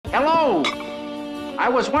Hello. I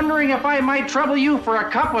was wondering if I might trouble you for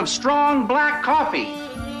a cup of strong black coffee,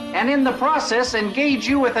 and in the process engage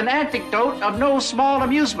you with an anecdote of no small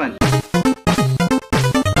amusement.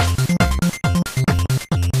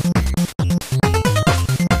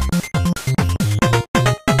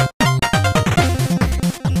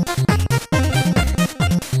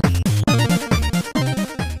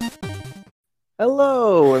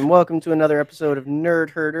 Hello, and welcome to another episode of Nerd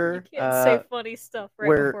Herder. You can't say funny stuff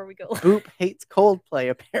before we go. Boop hates Coldplay,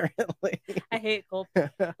 apparently. I hate Coldplay.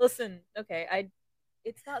 Listen, okay,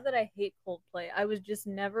 it's not that I hate Coldplay. I was just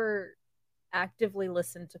never actively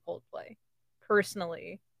listened to Coldplay,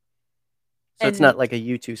 personally. So it's not like a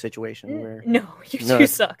U2 situation where... No, U2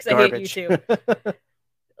 sucks. Garbage. I hate U2.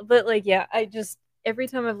 But, every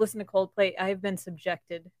time I've listened to Coldplay, I've been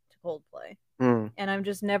subjected to Coldplay. And I've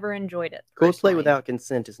just never enjoyed it. Coldplay without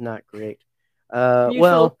consent is not great.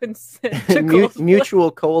 Consent to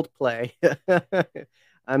mutual Coldplay.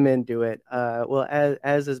 I'm into it.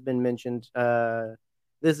 As has been mentioned,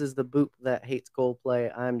 this is the Boop that hates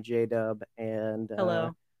Coldplay. I'm J-Dub, and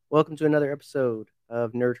hello. Welcome to another episode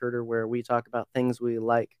of Nerd Herder, where we talk about things we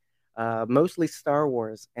like, mostly Star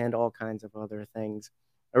Wars and all kinds of other things.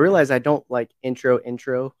 I realize I don't like intro.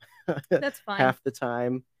 That's fine. Half the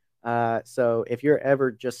time. So if you're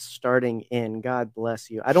ever just starting in, God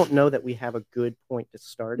bless you. I don't know that we have a good point to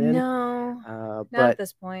start in. No, not but at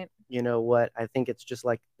this point. You know what? I think it's just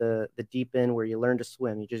like the deep end where you learn to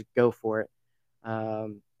swim. You just go for it,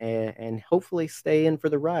 and hopefully stay in for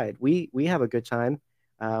the ride. We have a good time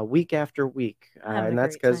week after week, and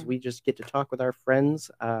that's because we just get to talk with our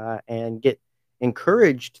friends and get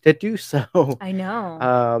encouraged to do so. I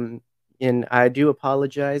know. And I do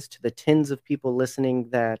apologize to the tens of people listening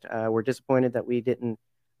that were disappointed that we didn't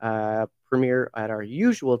premiere at our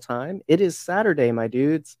usual time. It is Saturday, my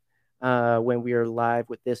dudes, when we are live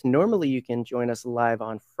with this. Normally, you can join us live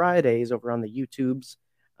on Fridays over on the YouTubes.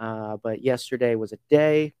 But yesterday was a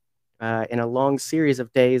day in a long series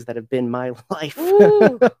of days that have been my life.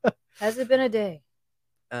 Ooh, has it been a day?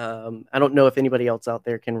 I don't know if anybody else out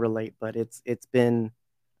there can relate, but it's been...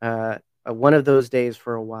 one of those days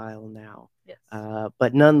for a while now. Yes.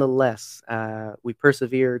 But nonetheless, we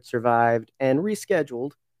persevered, survived, and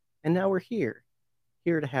rescheduled, and now we're here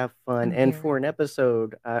to have fun. And for an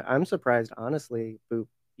episode, I'm surprised, honestly, Boop,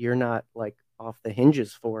 you're not like off the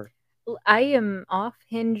hinges for. I am off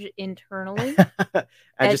hinge internally.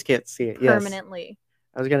 I just can't see it permanently. Yes.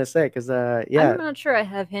 I was gonna say because I'm not sure I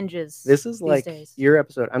have hinges. This is like days. Your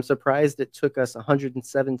episode. I'm surprised it took us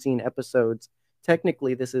 117 episodes.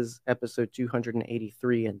 Technically, this is episode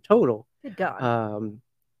 283 in total. Good God.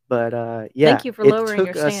 Thank you for lowering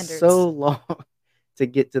your standards. It took us so long to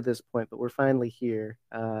get to this point, but we're finally here.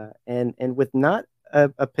 And with not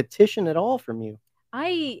a petition at all from you.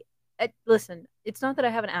 Listen, it's not that I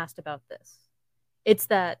haven't asked about this. It's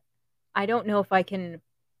that I don't know if I can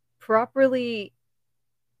properly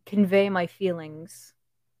convey my feelings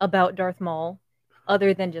about Darth Maul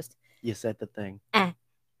other than just... You said the thing.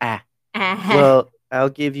 Well, I'll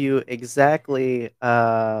give you exactly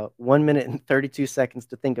 1 minute and 32 seconds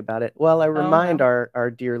to think about it while I remind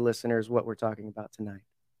our dear listeners what we're talking about tonight.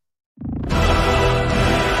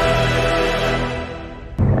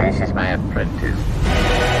 This is my apprentice,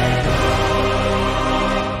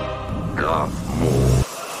 Darth Maul.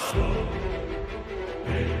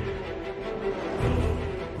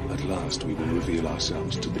 At last we will reveal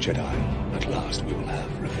ourselves to the Jedi. At last we will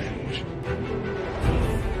have revenge.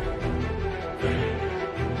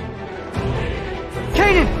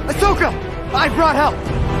 Kanan! Ahsoka! I brought help!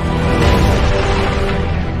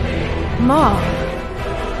 Maul.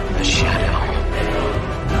 The shadow.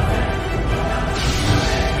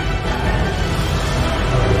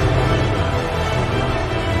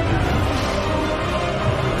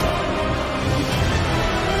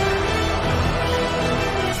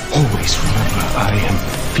 Always remember I am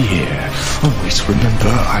fear. Always remember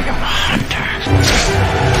I am hunter.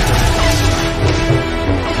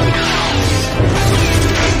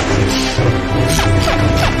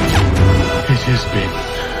 It has been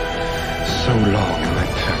so long, my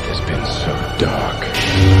path has been so dark.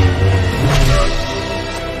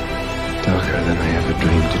 Darker than I ever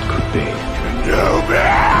dreamed it could be. Kenobi!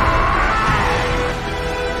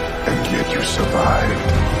 And yet you survived.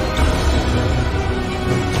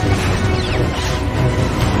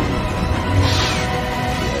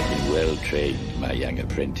 You have been well trained, my young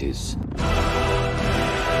apprentice.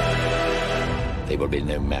 They will be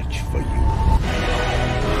no match for you.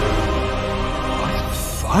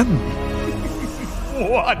 Fun!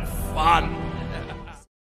 What fun!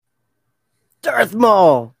 Darth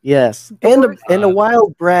Maul. Yes, and a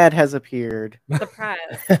wild Brad has appeared. Surprise.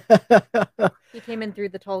 He came in through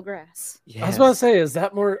the tall grass. I was about to say, is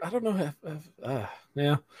that more? I don't know.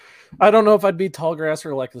 Yeah, I don't know if I'd be tall grass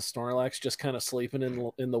or like the Snorlax, just kind of sleeping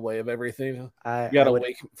in the way of everything. You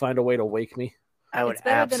gotta find a way to wake me. I would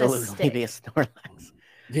absolutely be a Snorlax.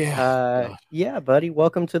 Yeah. Yeah, buddy.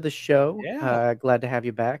 Welcome to the show. Yeah. Glad to have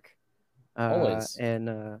you back. Always.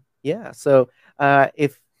 And yeah, so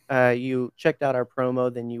if you checked out our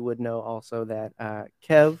promo, then you would know also that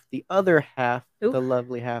Kev, the other half, the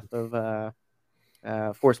lovely half of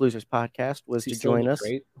Force Losers podcast, was to join us.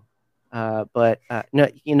 Great? But no,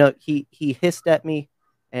 he hissed at me,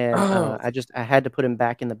 and I had to put him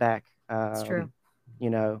back in the back. It's true.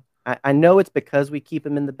 I know it's because we keep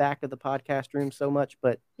him in the back of the podcast room so much,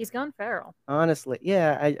 but he's gone feral. Honestly,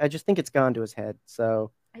 yeah, I just think it's gone to his head.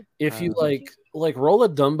 So if you roll a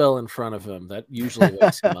dumbbell in front of him, that usually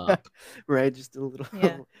wakes him up. Right, just a little.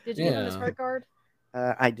 Yeah. Did you give him his heart guard?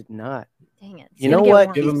 I did not. Dang it! You know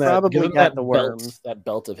what? Give him probably got the worms. That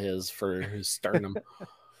belt of his for his sternum.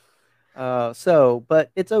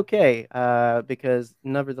 But it's okay because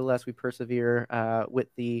nevertheless we persevere with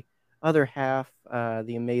the other half,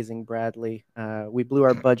 the amazing Bradley. We blew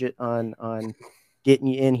our budget on getting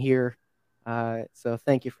you in here. So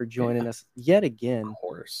thank you for joining us yet again. Of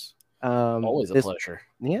course. Always a pleasure.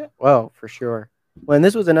 Yeah, well, for sure. Well, and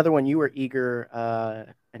this was another one you were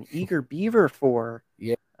an eager beaver for.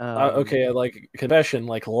 Yeah. Okay, confession,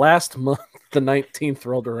 last month, the 19th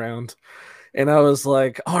rolled around, and I was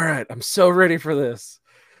like, all right, I'm so ready for this.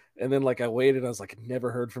 And then I waited, I was like,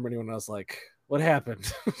 never heard from anyone. I was like, what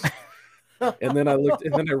happened? And then I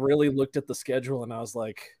really looked at the schedule, and I was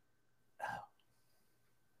like,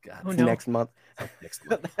 God, next month.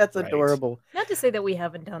 That's right. Adorable. Not to say that we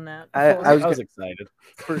haven't done that. I was excited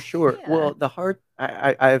for sure. Yeah. Well,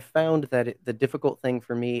 I've found that the difficult thing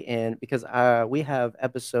for me, and because we have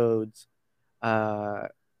episodes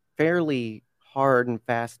fairly hard and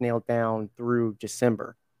fast nailed down through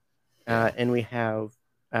December, and we have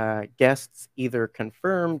guests either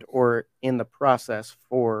confirmed or in the process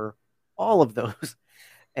for all of those.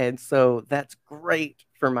 And so that's great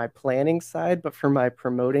for my planning side, but for my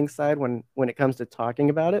promoting side, when it comes to talking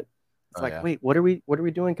about it, it's wait, what are we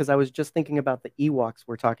doing? Because I was just thinking about the Ewoks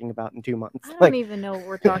we're talking about in 2 months. I don't even know what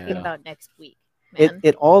we're talking about next week. Man.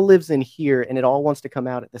 It all lives in here, and it all wants to come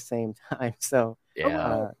out at the same time. So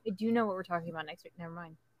I do know what we're talking about next week. Never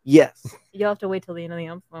mind. Yes, you'll have to wait till the end of the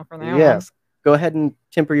month for that. Yes, go ahead and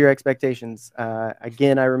temper your expectations.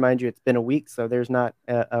 Again, I remind you, it's been a week, so there's not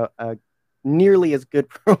a nearly as good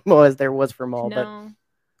promo as there was for Maul. No. But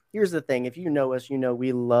here's the thing: if you know us, you know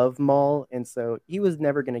we love Maul, and so he was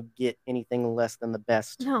never going to get anything less than the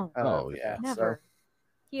best. No. Never. So.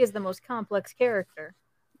 He is the most complex character.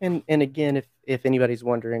 And again, if anybody's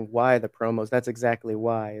wondering why the promos, that's exactly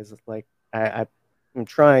why. Is I'm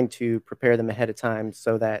trying to prepare them ahead of time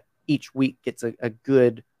so that each week gets a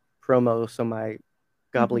good promo, so my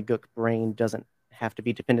gobbledygook brain doesn't have to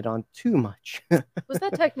be dependent on too much. Was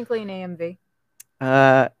that technically an AMV?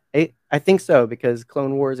 I think so, because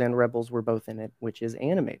Clone Wars and Rebels were both in it, which is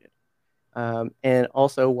animated. And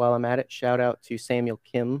also, while I'm at it, shout out to Samuel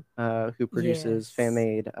Kim, who produces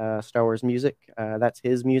fan-made Star Wars music. That's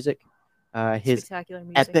his music. His spectacular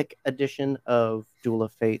music. Epic edition of Duel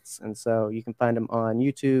of Fates. And so you can find him on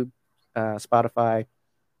YouTube, Spotify.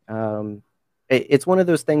 It's one of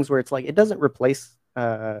those things where it's it doesn't replace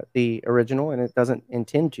the original, and it doesn't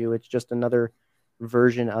intend to. It's just another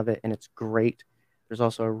version of it, and it's great. There's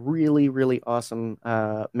also a really, really awesome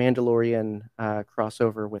Mandalorian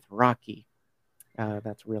crossover with Rocky.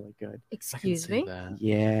 That's really good. Excuse me?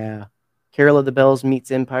 Yeah. Carol of the Bells meets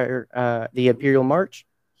the Imperial March.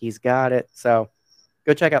 He's got it. So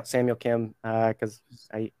go check out Samuel Kim, because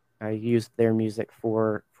I used their music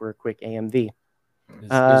for a quick AMV.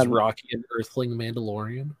 Is Rocky an Earthling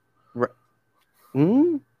Mandalorian?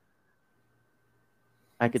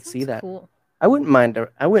 I could see that. Cool. I wouldn't mind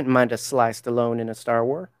a Sly Stallone in a Star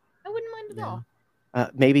Wars. I wouldn't mind at all.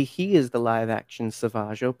 Maybe he is the live-action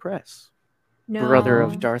Savage Opress, no. brother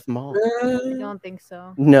of Darth Maul. I don't think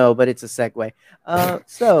so. No, but it's a segue.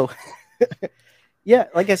 So, yeah,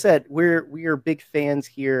 like I said, we are big fans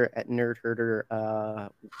here at Nerd Herder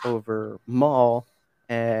over Maul,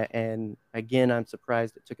 and again, I'm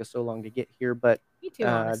surprised it took us so long to get here, but me too,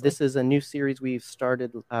 honestly. This is a new series we've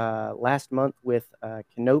started last month with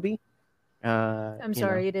Kenobi. I'm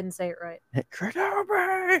sorry, you didn't say it right. Kenobi.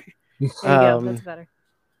 There you go. That's better.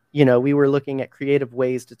 We were looking at creative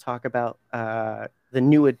ways to talk about the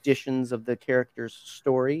new additions of the character's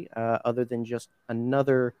story, other than just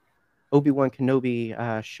another Obi-Wan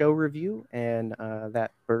Kenobi show review, and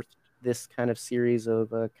that birthed this kind of series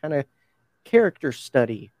of kind of character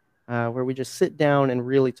study where we just sit down and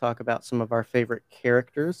really talk about some of our favorite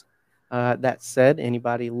characters. That said,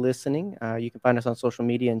 anybody listening, you can find us on social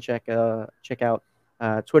media and check out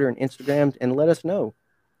Twitter and Instagram, and let us know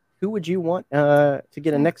who would you want to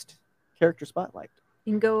get a next character spotlight.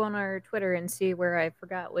 You can go on our Twitter and see where I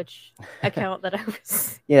forgot which account that I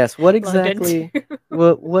was. Yes, what logged exactly?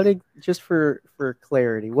 into. Just for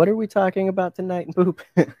clarity, what are we talking about tonight, Boop?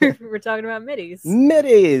 We're talking about middies.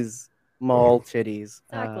 Middies, mall titties.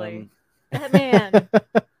 Exactly. That man.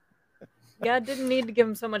 God didn't need to give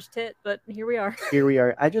him so much tit, but here we are. Here we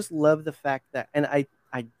are. I just love the fact that, and I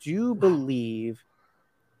do believe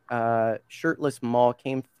Shirtless Maul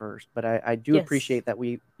came first, but I do Yes. appreciate that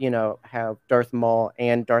we, have Darth Maul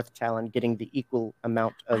and Darth Talon getting the equal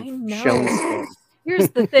amount of I know. shown skin. Here's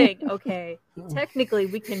the thing, okay. Technically,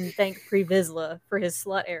 we can thank Pre Vizsla for his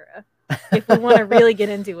slut era if we want to really get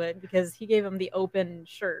into it, because he gave him the open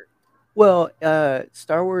shirt. Well,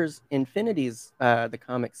 Star Wars Infinity's the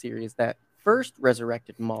comic series that first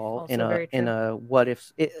resurrected Maul Also in very true. a what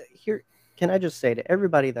if here. Can I just say to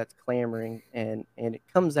everybody that's clamoring and it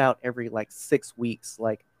comes out every like 6 weeks,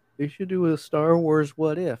 like they should do a Star Wars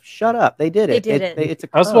what if? Shut up! They did it. They did it. It's a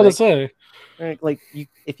I was about to comic. say. Like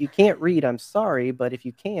if you can't read, I'm sorry, but if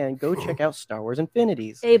you can, go check out Star Wars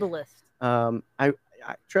Infinities. Ableist. I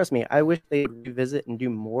trust me, I wish they'd revisit and do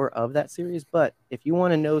more of that series. But if you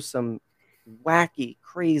want to know some wacky,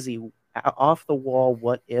 crazy, off the wall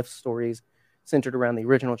what if stories centered around the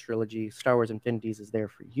original trilogy, Star Wars Infinities is there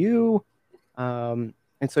for you. And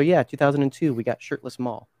so yeah, 2002 we got Shirtless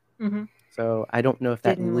Maul. Mm-hmm. So I don't know if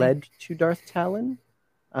that Didn't we? led to Darth Talon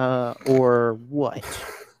or what.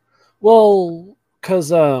 Well,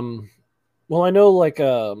 because I know like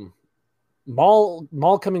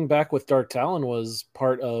Maul coming back with Dark Talon was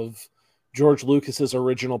part of George Lucas's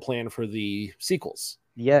original plan for the sequels.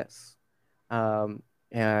 Yes.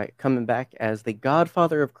 Coming back as the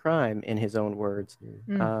godfather of crime, in his own words.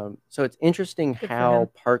 So it's interesting Good for him.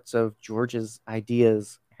 how parts of George's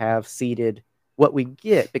ideas have seeded what we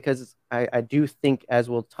get, because I do think, as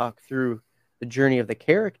we'll talk through the journey of the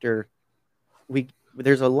character,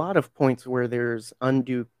 there's a lot of points where there's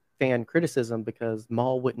undue fan criticism because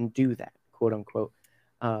Maul wouldn't do that, quote unquote.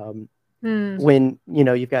 When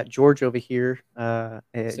you've got George over here,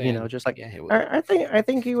 just like, Yeah, he would. I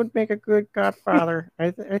think he would make a good godfather.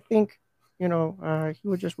 I think he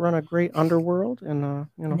would just run a great underworld, and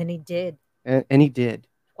And then he did and he did.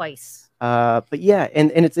 twice. But yeah,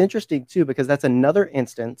 and it's interesting too, because that's another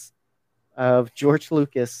instance of George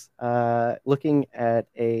Lucas looking at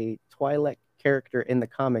a Twi'lek character in the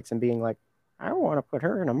comics and being like, I want to put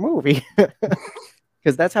her in a movie,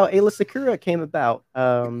 because that's how Ayla Secura came about.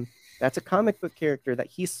 That's a comic book character that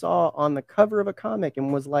he saw on the cover of a comic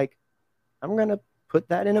and was like, I'm going to put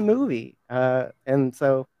that in a movie. And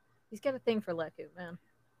so He's got a thing for Leku, man.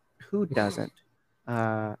 who doesn't?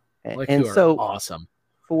 Like, and you are so awesome.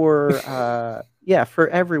 for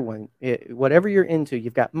everyone, whatever you're into,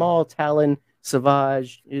 you've got Maul, Talon,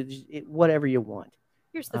 Savage, whatever you want.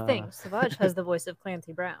 Here's the thing. Savage has the voice of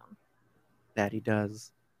Clancy Brown. That he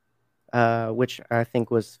does. Which I think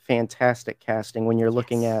was fantastic casting when you're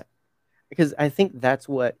looking at, because I think that's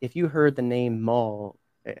what, if you heard the name Maul,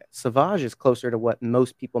 Savage is closer to what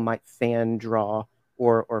most people might fan draw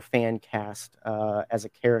or fan cast as a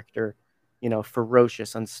character,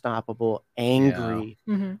 ferocious, unstoppable, angry.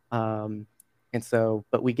 Mm-hmm. And so,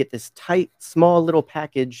 but we get this tight, small little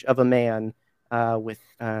package of a man with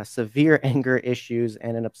severe anger issues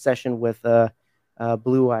and an obsession with a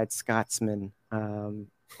blue-eyed Scotsman.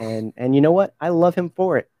 And you know what? I love him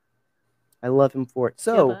for it.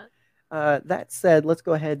 So that said, let's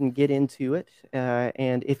go ahead and get into it.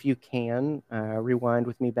 And if you can, rewind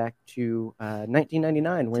with me back to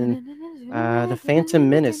 1999 when The Phantom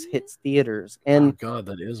Menace hits theaters. And Oh God,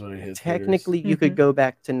 that is when it hits. technically, you could go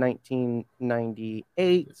back to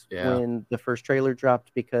 1998 Yeah. when the first trailer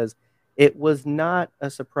dropped, because it was not a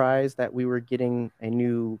surprise that we were getting a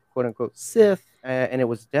new quote-unquote Sith, and it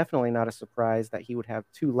was definitely not a surprise that he would have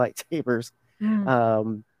 2 lightsabers.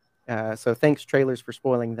 So thanks, trailers, for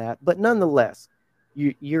spoiling that. But nonetheless,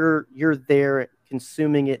 you're there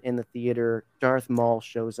consuming it in the theater. Darth Maul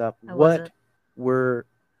shows up. I What wasn't. were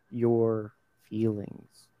your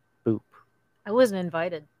feelings? Boop. I wasn't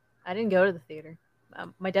invited. I didn't go to the theater.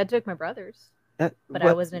 My dad took my brothers. But I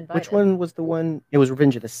What- wasn't Which invited. one was the one? It was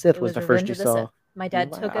Revenge of the Sith. It Was was the first Revenge you of the saw? Sith. My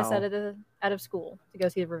dad took us Wow. out of school to go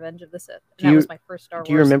see Revenge of the Sith. And Do that you- was my first Star Wars.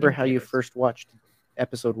 Do you remember in how you theaters. first watched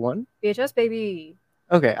episode 1? VHS, baby?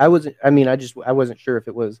 Okay, I wasn't. I mean, I wasn't sure if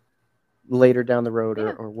it was later down the road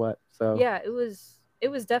Yeah. or what. So Yeah, it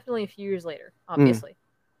was definitely a few years later, obviously.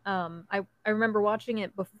 I remember watching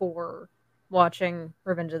it before watching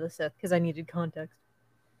Revenge of the Sith because I needed context.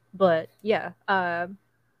 But yeah, I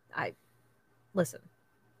listen.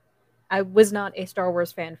 I was not a Star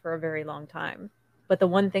Wars fan for a very long time, but the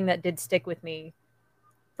one thing that did stick with me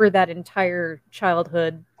for that entire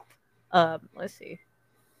childhood, let's see,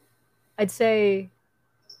 I'd say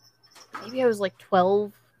maybe I was like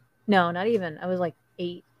 12. No, not even. I was like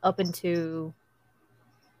 8 up into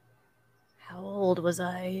how old was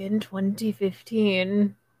I in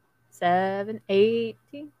 2015? 7,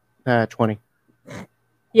 18? 20.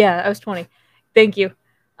 Yeah, I was 20. Thank you.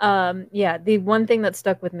 Yeah, the one thing that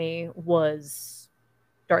stuck with me was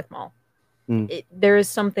Darth Maul. There is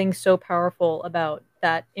something so powerful about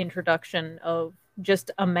that introduction of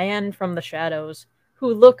just a man from the shadows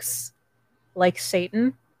who looks like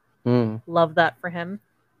Satan. Love that for him.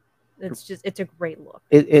 It's a great look.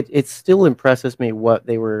 It still impresses me what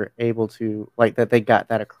they were able to, like, that they got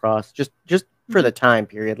that across just for the time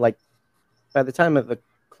period. Like, by the time of the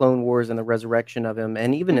Clone Wars and the resurrection of him,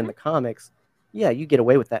 and even in the comics, yeah, you get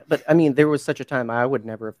away with that. But I mean, there was such a time I would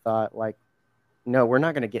never have thought, like, no, we're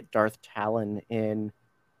not going to get Darth Talon in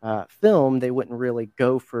film. They wouldn't really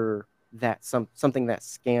go for that something that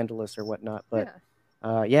scandalous or whatnot. But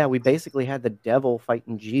yeah, we basically had the devil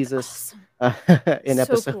fighting Jesus in So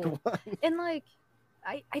episode cool. 1. And like,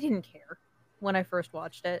 I didn't care when I first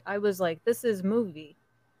watched it. I was like, this is movie.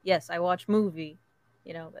 Yes, I watch movie.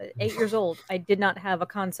 You know, at 8 years old, I did not have a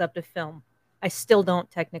concept of film. I still don't,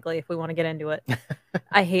 technically, if we want to get into it.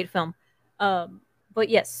 I hate film. But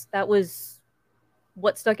yes, that was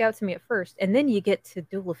what stuck out to me at first. And then you get to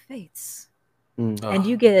Duel of Fates. And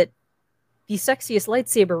you get the sexiest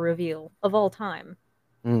lightsaber reveal of all time.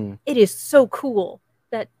 It is so cool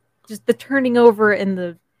that just the turning over and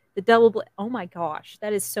the double oh my gosh,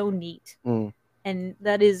 that is so neat. And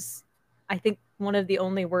that is, I think, one of the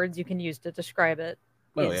only words you can use to describe it.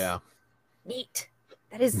 Oh yeah, neat.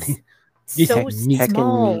 That is Yeah, so neat.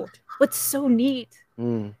 small, Neat. but so neat.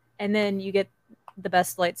 And then you get the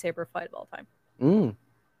best lightsaber fight of all time.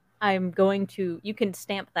 I'm going to, you can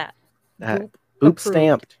stamp that. Boop approved.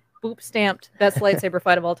 stamped. Boop stamped. Best lightsaber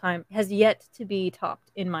fight of all time has yet to be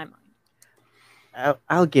topped in my mind.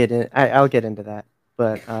 I'll get into that,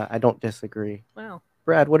 but I don't disagree. Wow.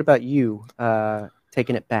 Brad, what about you?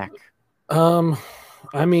 Taking it back.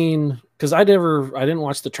 I mean, because I didn't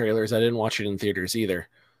watch the trailers. I didn't watch it in theaters either.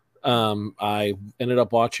 I ended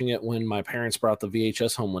up watching it when my parents brought the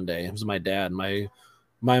VHS home one day. It was my dad. My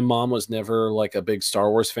mom was never like a big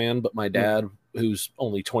Star Wars fan, but my dad, who's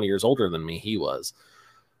only 20 years older than me, he was.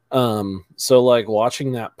 So like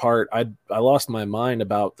watching that part, I lost my mind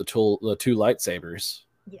about the two lightsabers,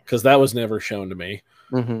 because that was never shown to me.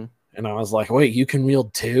 And I was like, wait, you can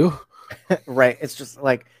wield two? Right. It's just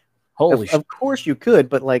like, holy of course you could,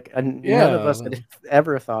 but like none of us had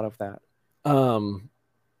ever thought of that.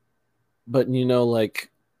 But you know, like,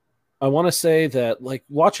 I want to say that like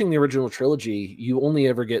watching the original trilogy, you only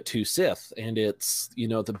ever get 2 Sith, and it's, you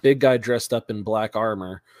know, the big guy dressed up in black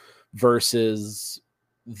armor versus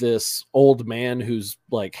this old man who's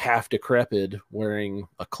like half decrepit wearing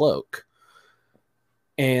a cloak.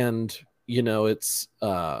 And you know, it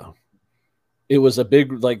was a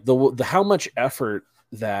big, like, the how much effort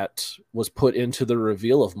that was put into the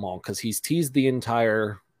reveal of Maul, because he's teased the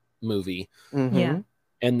entire movie. Yeah.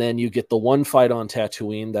 And then you get the one fight on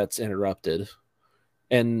Tatooine that's interrupted.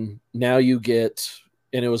 And now you get,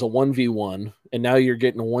 and it was a 1v1, and now you're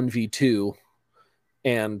getting a 1v2.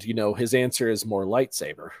 And, you know, his answer is more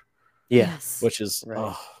lightsaber. Yes. Which is,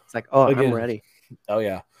 right. It's like, oh, again, I'm ready. Oh,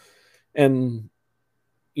 yeah. And,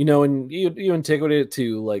 you know, and you antiquate it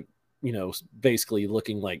to, like, you know, basically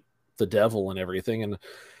looking like the devil and everything. And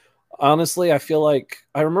honestly, I feel like,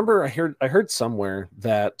 I remember I heard somewhere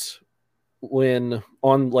that when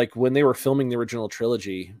they were filming the original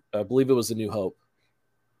trilogy, I believe it was A New Hope,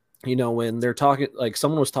 you know, when they're talking, like,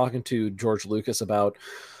 someone was talking to George Lucas about,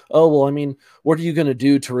 oh, well, I mean, what are you going to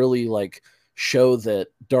do to really like show that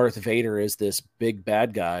Darth Vader is this big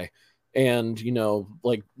bad guy? And, you know,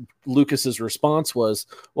 like, Lucas's response was,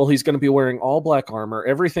 well, he's going to be wearing all black armor.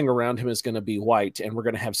 Everything around him is going to be white, and we're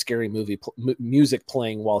going to have scary music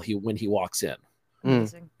playing when he walks in.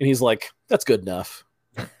 Amazing. And he's like, that's good enough.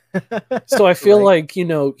 So I feel like, you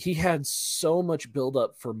know, he had so much build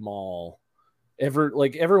up for Maul.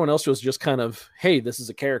 Everyone else was just kind of, hey, this is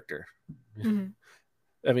a character.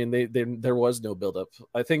 I mean, there was no build up.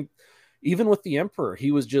 I think even with the Emperor,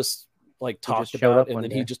 he was just like talked about, and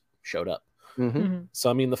then he just showed up. Mhm. So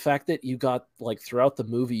I mean, the fact that you got like throughout the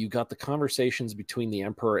movie, you got the conversations between the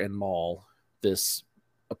Emperor and Maul, this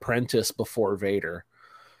apprentice before Vader,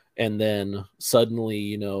 and then suddenly,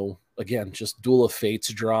 you know, again, just Duel of Fates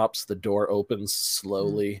drops, the door opens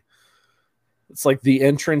slowly. It's like the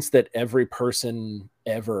entrance that every person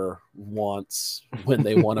ever wants when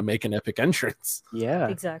they want to make an epic entrance. Yeah.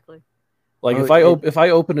 Exactly. Like Oh, if I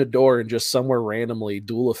open a door and just somewhere randomly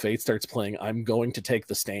Duel of Fate starts playing, I'm going to take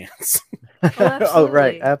the stance. Oh,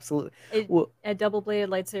 right. absolutely. Absolutely. Well, a double-bladed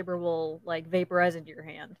lightsaber will like vaporize into your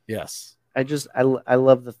hand. Yes. I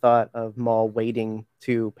love the thought of Maul waiting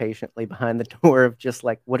too patiently behind the door of just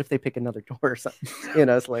like, what if they pick another door or something? You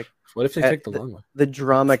know, it's like, what if they take the long one? The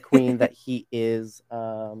drama queen that he is.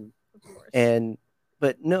 Of course.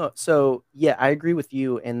 But no, so yeah, I agree with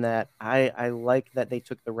you in that I like that they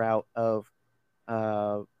took the route of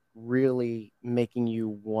really making you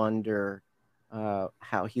wonder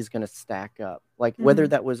how he's going to stack up, like whether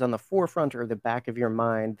that was on the forefront or the back of your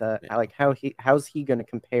mind, like how's he going to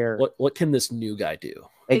compare. What can this new guy do?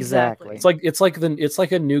 Exactly. It's like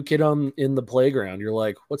a new kid in the playground. You're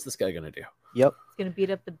like, what's this guy gonna do? Yep. He's gonna beat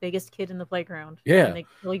up the biggest kid in the playground. Yeah. And they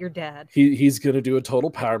kill your dad. He's gonna do a total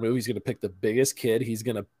power move. He's gonna pick the biggest kid. He's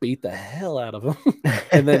gonna beat the hell out of him,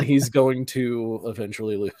 and then he's going to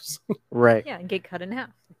eventually lose. Right. Yeah, and get cut in half.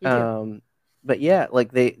 You do. But yeah,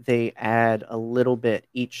 like they add a little bit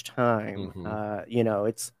each time. You know,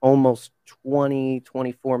 it's almost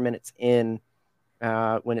 24 minutes in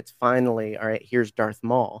when it's finally, all right, here's Darth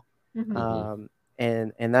Maul.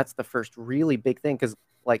 And that's the first really big thing, because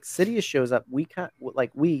like Sidious shows up,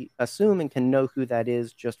 we assume and can know who that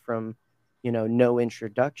is just from, you know, no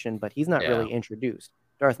introduction, but he's not really introduced.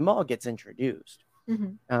 Darth Maul gets introduced.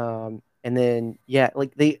 And then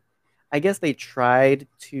like I guess they tried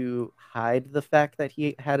to hide the fact that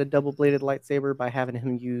he had a double-bladed lightsaber by having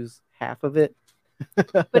him use half of it.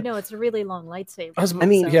 But no, it's a really long lightsaber.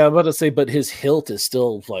 I'm about to say, but his hilt is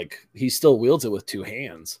still like he still wields it with two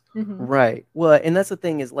hands. Right. Well, and that's the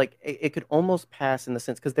thing is like it could almost pass in the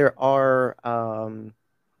sense, because there are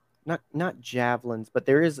not javelins, but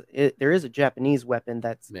there is a Japanese weapon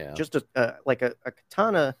that's just like a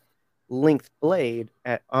katana length blade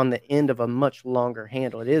on the end of a much longer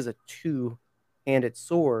handle. It is a two-handed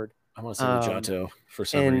sword. I want to say Mujato for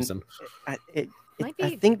some reason. I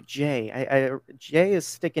think Jay. Jay is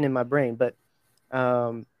sticking in my brain, but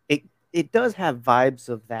it does have vibes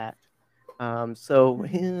of that. So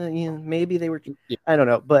maybe they were. I don't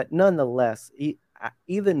know, but nonetheless,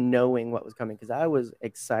 even knowing what was coming, because I was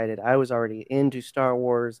excited. I was already into Star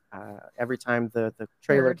Wars. Every time the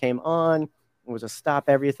trailer came on, it was a stop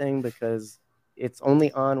everything, because it's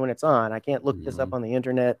only on when it's on. I can't look this up on the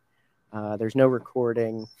internet. There's no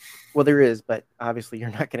recording. Well, there is, but obviously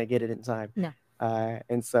you're not going to get it in time. No.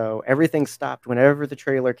 And so everything stopped whenever the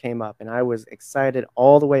trailer came up, and I was excited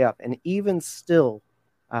all the way up. And even still,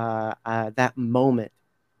 that moment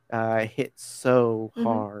hit so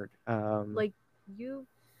hard. Like you've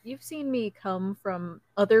seen me come from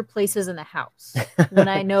other places in the house when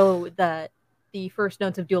I know that the first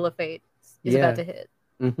notes of Duel of Fate is about to hit,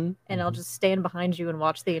 and I'll just stand behind you and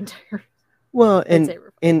watch the entire. Well, and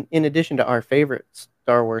in addition to our favorite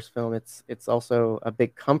Star Wars film, it's also a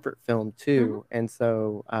big comfort film too. And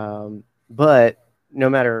so, but no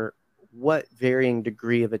matter what varying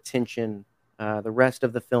degree of attention the rest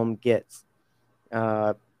of the film gets,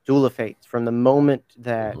 Duel of Fates, from the moment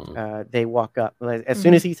that they walk up, as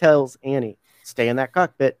soon as he tells Annie, stay in that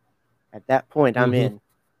cockpit, at that point I'm in.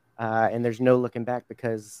 And there's no looking back,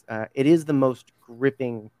 because it is the most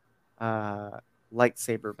gripping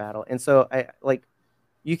lightsaber battle. And so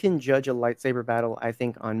you can judge a lightsaber battle, I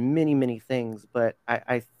think, on many, many things, but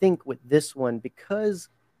I think with this one, because,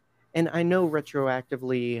 and I know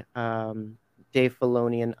retroactively, Dave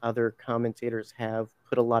Filoni and other commentators have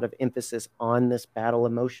put a lot of emphasis on this battle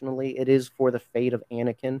emotionally. It is for the fate of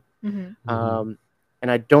Anakin. And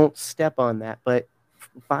I don't step on that, but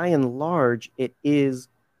by and large, it is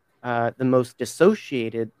the most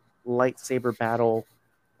dissociated lightsaber battle,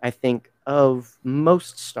 I think, of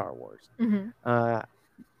most Star Wars.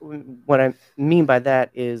 What I mean by that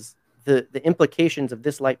is the implications of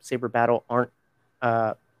this lightsaber battle aren't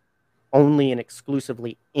only and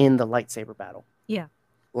exclusively in the lightsaber battle. Yeah.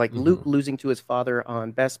 Like Luke losing to his father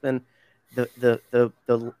on Bespin, the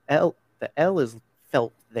L is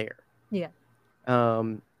felt there. Yeah.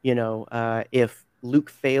 You know, if Luke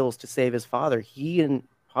fails to save his father, he and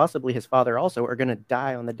possibly his father also are going to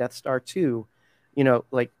die on the Death Star too. You know,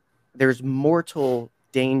 like there's mortal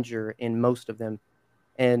danger in most of them.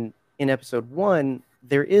 And in episode 1,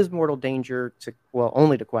 there is mortal danger to, well,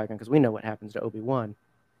 only to Qui-Gon, because we know what happens to Obi-Wan.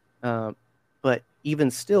 but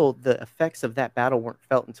even still, the effects of that battle weren't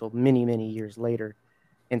felt until many, many years later.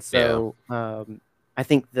 And so I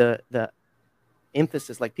think the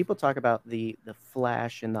emphasis, like people talk about the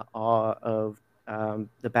flash and the awe of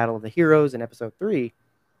the Battle of the Heroes in episode 3.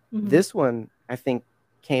 This one, I think,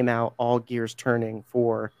 came out all gears turning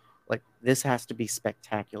for like, this has to be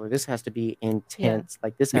spectacular. This has to be intense.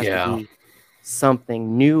 Like this has to be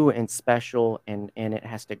something new and special, and it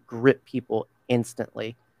has to grip people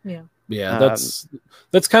instantly. Yeah,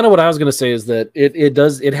 that's kind of what I was going to say, is that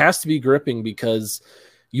it has to be gripping, because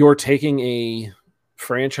you're taking a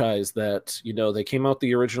franchise that, you know, they came out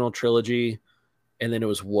the original trilogy, and then it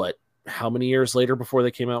was how many years later before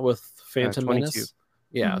they came out with Phantom 22. Menace?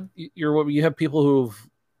 Yeah, you have people who've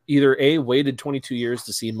either A, waited 22 years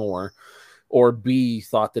to see more, or B,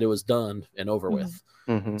 thought that it was done and over with.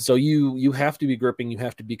 So you have to be gripping, you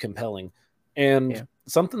have to be compelling. And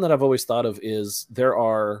something that I've always thought of is there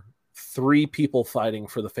are 3 people fighting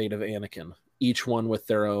for the fate of Anakin, each one with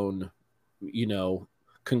their own, you know,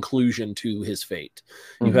 conclusion to his fate.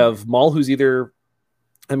 You have Maul, who's either,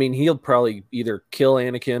 I mean, he'll probably either kill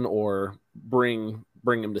Anakin or bring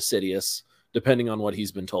him to Sidious, depending on what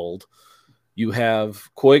he's been told. You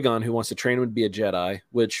have Qui-Gon, who wants to train him to be a Jedi,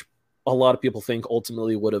 which a lot of people think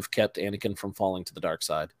ultimately would have kept Anakin from falling to the dark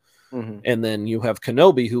side. And then you have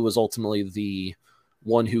Kenobi, who was ultimately the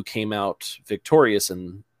one who came out victorious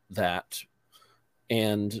in that.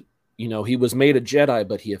 And, you know, he was made a Jedi,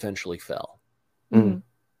 but he eventually fell.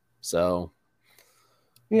 So,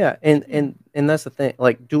 yeah, and that's the thing.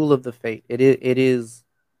 Like Duel of the Fate, it is,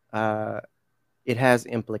 it has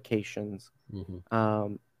implications.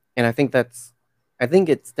 And I think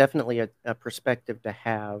it's definitely a perspective to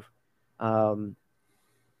have.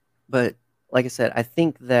 But like I said, I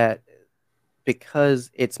think that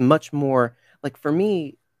because it's much more like, for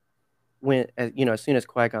me, when, you know, as soon as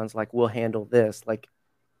Qui-Gon's like, we'll handle this, like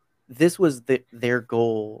this was their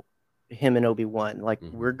goal, him and Obi-Wan, like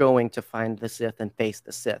we're going to find the Sith and face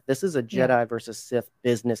the Sith. This is a Jedi versus Sith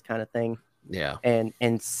business kind of thing.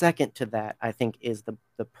 And second to that, I think, is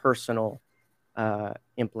the personal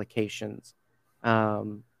implications.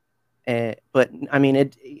 But I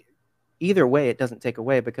mean, either way, it doesn't take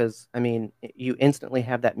away, because I mean, you instantly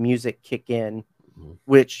have that music kick in,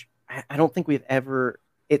 which I don't think we've ever.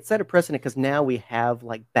 It set a precedent, because now we have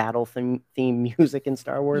like battle theme music in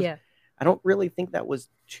Star Wars. I don't really think that was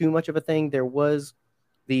too much of a thing. There was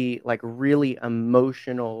the like really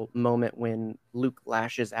emotional moment when Luke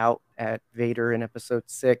lashes out at Vader in episode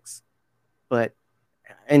 6, but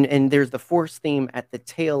and there's the Force theme at the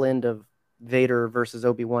tail end of Vader versus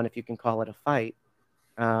Obi-Wan, if you can call it a fight,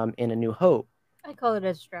 in A New Hope. I call it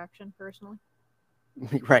a distraction, personally.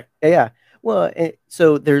 Right. Yeah. Well,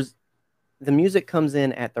 so there's the music comes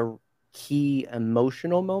in at the key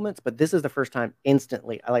emotional moments, but this is the first time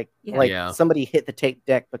instantly like somebody hit the tape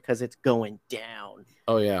deck because it's going down.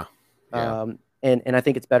 And I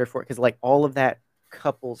think it's better for it, because like all of that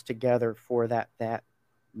couples together for that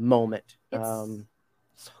moment.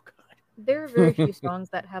 So good. There are very few songs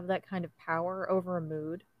that have that kind of power over a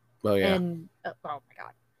mood. And oh my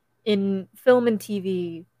god, in film and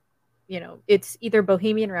TV, you know, it's either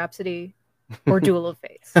Bohemian Rhapsody or Duel of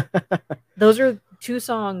Fates. Those are 2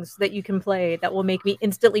 songs that you can play that will make me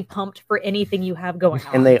instantly pumped for anything you have going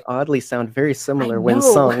on. And they oddly sound very similar when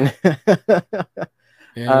sung.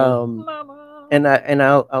 And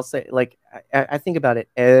I'll say, like, I think about it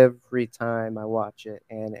every time I watch it,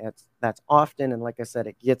 and that's often, and like I said,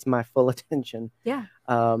 it gets my full attention.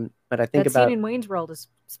 But I think that scene in Wayne's World is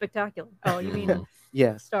spectacular. Oh, you mean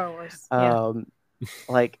Star Wars?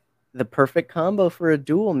 Like, the perfect combo for a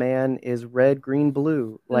duel, man, is red, green,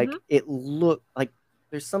 blue. Like it looked like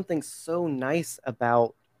there's something so nice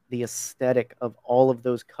about the aesthetic of all of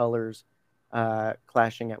those colors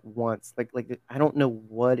clashing at once. Like I don't know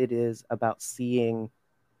what it is about seeing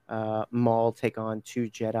Maul take on 2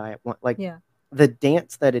 Jedi at once. Like the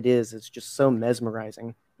dance that it is just so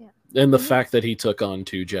mesmerizing. And the fact that he took on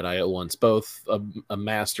 2 Jedi at once, both a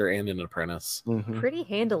master and an apprentice. Pretty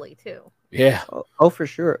handily, too. Oh, for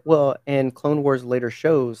sure. Well, and Clone Wars later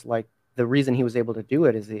shows, like, the reason he was able to do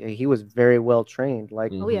it is he was very well trained.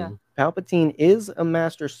 Like, Palpatine is a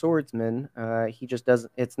master swordsman. He just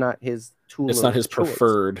doesn't, it's not his tool. It's not his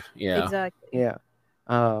preferred. Exactly.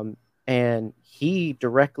 And he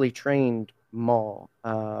directly trained Maul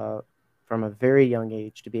from a very young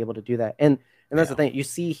age to be able to do that. And that's the thing. You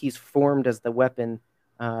see, he's formed as the weapon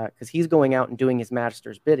because he's going out and doing his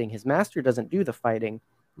master's bidding. His master doesn't do the fighting,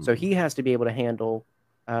 so he has to be able to handle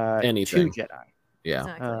anything. 2 Jedi.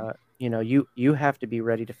 Exactly. You know, you have to be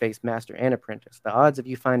ready to face master and apprentice. The odds of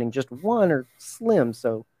you finding just one are slim.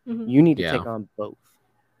 So Mhm. You need to Yeah. take on both.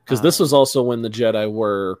 Because this was also when the Jedi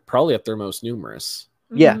were probably at their most numerous.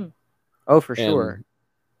 Yeah. Mhm. Oh, for And, sure.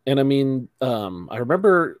 And I mean, I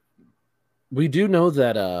remember we do know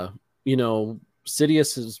that, you know,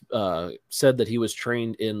 Sidious has said that he was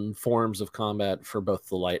trained in forms of combat for both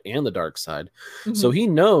the light and the dark side. So Mhm. he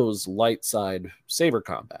knows light side saber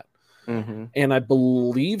combat. Mm-hmm. And I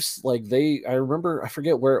believe like I remember, I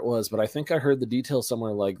forget where it was, but I think I heard the detail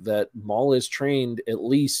somewhere like that Maul is trained at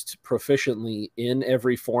least proficiently in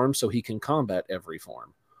every form so he can combat every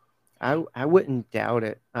form. I wouldn't doubt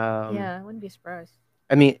it. Yeah, I wouldn't be surprised.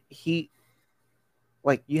 I mean,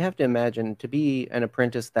 like, you have to imagine to be an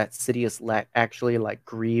apprentice that Sidious actually like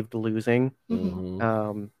grieved losing.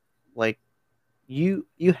 Mhm. Like you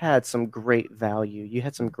had some great value. You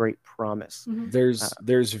had some great promise. Mhm.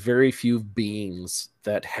 There's very few beings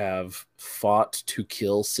that have fought to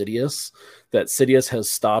kill Sidious that Sidious has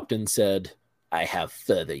stopped and said, I have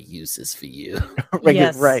further uses for you. Right,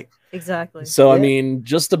 Yes. right. Exactly. So I Yeah. mean,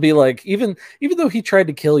 just to be like, even though he tried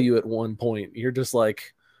to kill you at one point, you're just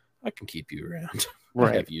like, I can keep you around. I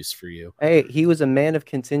Right. have use for you. Hey, he was a man of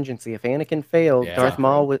contingency. If Anakin failed, Yeah. Darth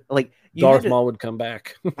Maul would like you Darth had to- Maul would come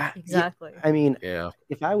back. Yeah, Exactly. I mean, Yeah.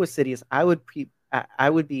 if I was Sidious, I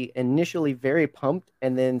would be initially very pumped,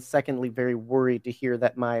 and then secondly very worried to hear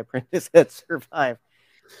that my apprentice had survived.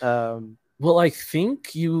 Well, I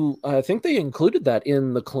think they included that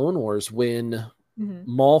in the Clone Wars when Mhm.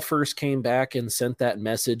 Maul first came back and sent that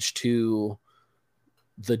message to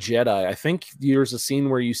the Jedi. I think there's a scene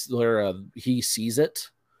where he sees it,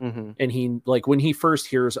 mhm, and he like when he first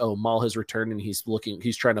hears, "Oh, Maul has returned," and he's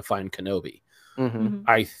trying to find Kenobi. mhm. Mhm.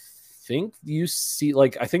 I think you see,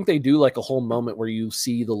 like, I think they do like a whole moment where you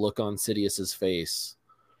see the look on Sidious's face.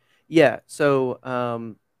 Yeah. So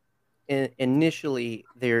initially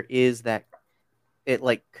there is that it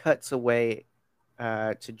like cuts away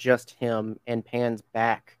to just him and pans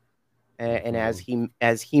back, and as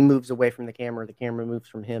he moves away from the camera moves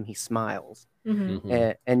from him. He smiles, Mhm.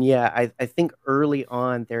 Mhm. and yeah, I think early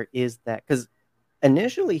on there is that because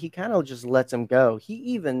initially he kind of just lets him go. He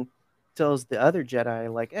even tells the other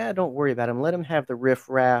Jedi like, don't worry about him. Let him have the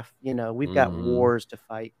riffraff. You know, we've got Mhm. wars to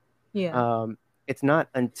fight. Yeah. It's not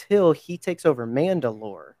until he takes over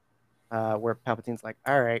Mandalore where Palpatine's like,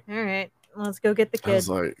 all right, All right. Let's go get the I was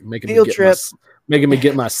kid. like, Field trip. making me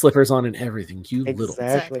get my slippers on and everything. You little.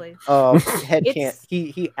 exactly. Exactly. Oh, head can't. It's-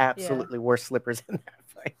 He absolutely wore slippers in that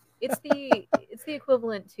fight. It's the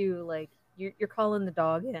equivalent to like you're calling the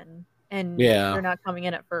dog in and Yeah. they're not coming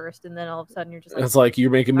in at first, and then all of a sudden you're just like, It's like you're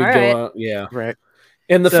making me All go right. out. Yeah. Right.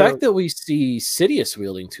 And the So- fact that we see Sidious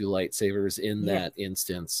wielding two lightsabers in Yeah. that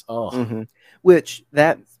instance. Oh, Mhm. Which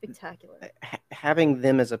that spectacular. having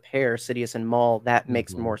them as a pair, Sidious and Maul, that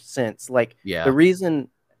makes Mhm. more sense. Like yeah. the reason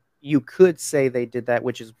you could say they did that,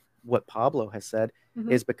 which is what Pablo has said,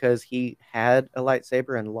 Mhm. is because he had a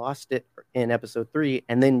lightsaber and lost it in episode 3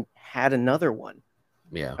 and then had another one.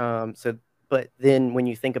 Yeah. But then when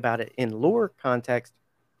you think about it in lore context,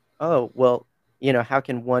 oh, well, how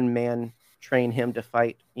can one man train him to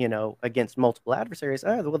fight, against multiple adversaries?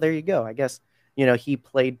 Oh, well, there you go. I guess, he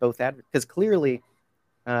played both because clearly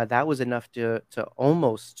that was enough to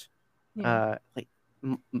almost Yeah. like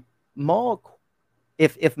Maul.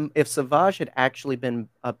 If Savage had actually been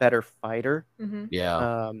a better fighter, Mhm.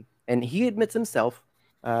 Yeah. and he admits himself,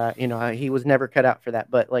 he was never cut out for that.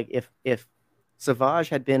 But like if Savage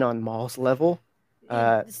had been on Maul's level,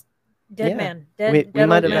 Just dead yeah, man. Dead, we dead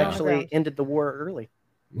might old have man on the actually ground. ended the war early.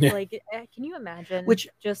 Yeah. Like, can you imagine Which-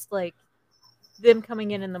 just like them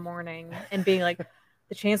coming in the morning and being like,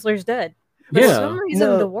 the Chancellor's dead. For Yeah. some reason,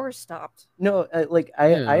 No. the war stopped. No, I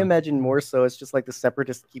Yeah. imagine more so. It's just like the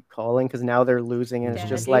Separatists keep calling because now they're losing, and it's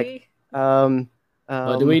just like, Daddy.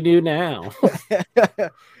 What do we do now?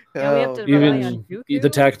 Now we have to rely Even on Dooku? the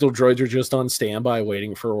tactical droids are just on standby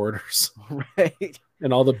waiting for orders. right,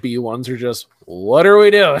 And all the B1s are just, what are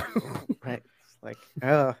we doing? right. It's like,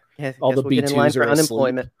 oh, yeah, All guess the we'll get in line B2s for are asleep.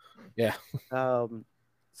 unemployment. Yeah.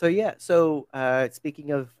 So yeah. So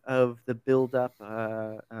speaking of the build up,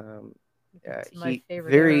 It's my he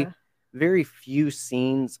favorite very era. very few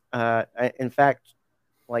scenes. In fact,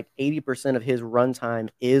 like 80% of his runtime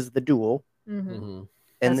is the duel, Mhm. Mhm.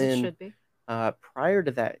 and As it then should be. prior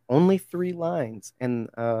to that, only 3 lines in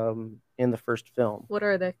the first film. What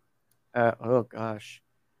are they? Oh gosh,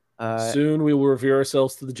 Soon we will reveal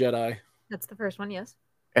ourselves to the Jedi. That's the first one, yes.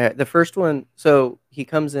 the first one. So he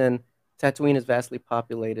comes in. Tatooine is vastly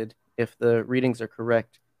populated. If the readings are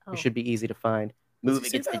correct, Oh. it should be easy to find. Does Move he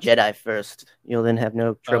say against the that? Jedi first. You'll then have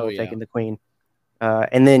no trouble yeah. taking the Queen.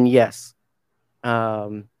 And then yes,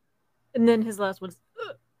 And then his last one's,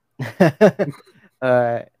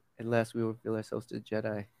 At last we will reveal ourselves to the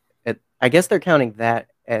Jedi. I guess they're counting that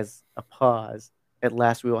as a pause. At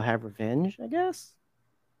last we will have revenge, I guess.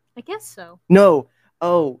 I guess so. No.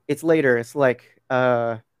 Oh, it's later. It's like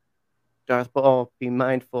Darth Ball, be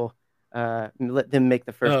mindful. Let them make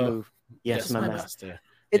the first move. Yes, my master.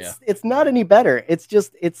 It's not any better. It's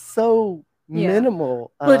just it's so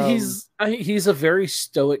minimal. But he's a very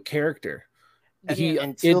stoic character.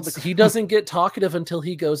 He doesn't get talkative until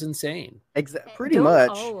he goes insane. Pretty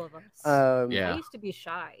much. All of us. I used to be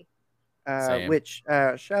shy. Which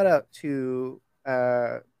shout out to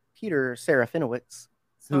Peter Serafinowicz,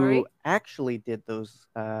 who actually did those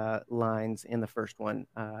lines in the first one.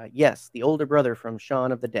 Yes, the older brother from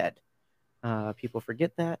Shaun of the Dead. People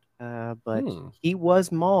forget that, but he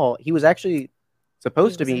was Maul. He was actually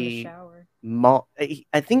supposed to be Maul.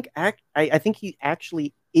 I think he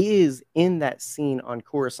actually is in that scene on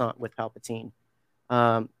Coruscant with Palpatine.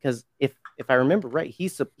 Because if I remember right, he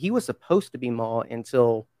was supposed to be Maul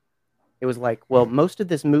until it was like, well, most of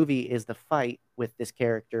this movie is the fight with this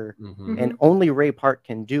character, and only Ray Park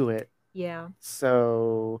can do it. Yeah.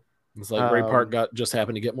 So it's like Ray Park just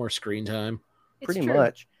happened to get more screen time. Pretty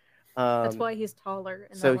much. That's why he's taller.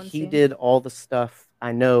 So he did all the stuff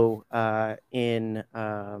I know in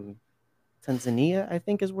Tanzania, I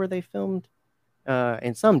think is where they filmed,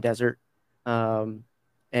 in some desert, and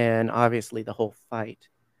obviously the whole fight.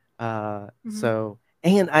 So,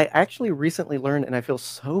 and I actually recently learned, and I feel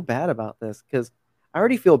so bad about this because I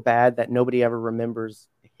already feel bad that nobody ever remembers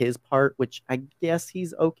his part, which I guess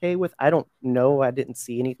he's okay with. I don't know. I didn't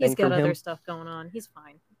see anything. He's got from him. other stuff going on. He's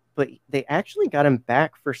fine. But they actually got him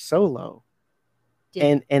back for Solo,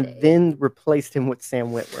 and then replaced him with Sam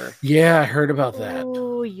Witwer. Yeah, I heard about that.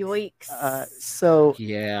 Oh, yikes! So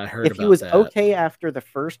yeah, I heard if he was okay after the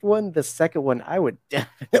first one, the second one I would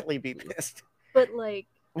definitely be pissed. But like,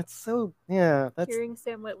 it's so that's hearing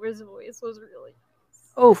Sam Witwer's voice was really nice.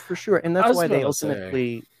 Oh, for sure, and that's why they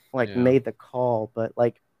ultimately made the call. But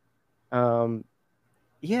like,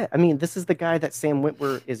 yeah, I mean, this is the guy that Sam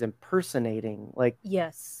Witwer is impersonating. Like,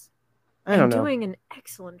 yes. I don't know. Doing an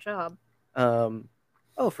excellent job.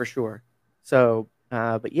 Oh, for sure. So,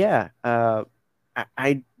 but yeah, I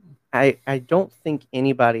don't think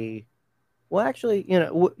anybody. Well, actually,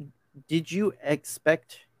 did you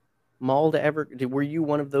expect Maul to ever? Were you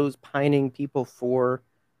one of those pining people for,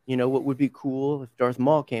 what would be cool if Darth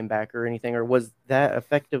Maul came back or anything, or was that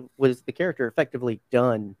effective? Was the character effectively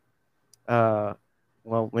done? Well,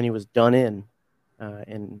 when he was done in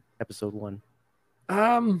Episode 1.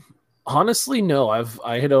 Honestly, no.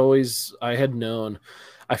 I had known.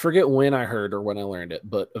 I forget when I heard or when I learned it,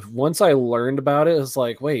 but once I learned about it, it's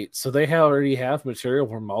like, wait, so they already have material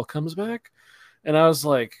where Maul comes back, and I was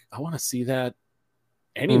like, I want to see that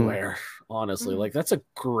anywhere. Honestly, like that's a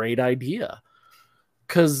great idea,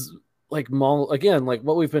 because like Maul again, like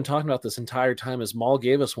what we've been talking about this entire time is Maul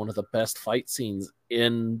gave us one of the best fight scenes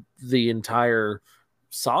in the entire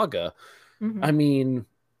saga. I mean,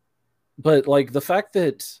 but like the fact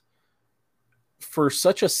that for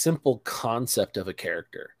such a simple concept of a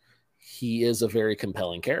character, he is a very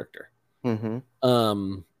compelling character.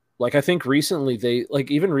 Like I think recently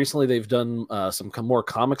they've done some more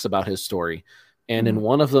comics about his story, and in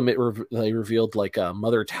one of them they revealed like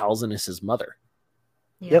Mother Talzin is his mother.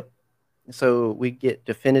 Yep. So we get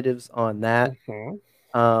definitives on that.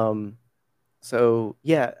 So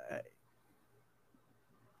yeah,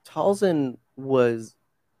 Talzin was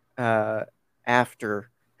after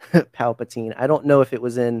Palpatine. I don't know if it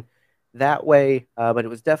was in that way, but it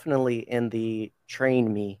was definitely in the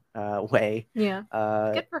train me way. Yeah,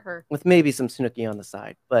 good for her. With maybe some Snooki on the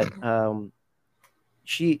side, but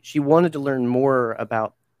she wanted to learn more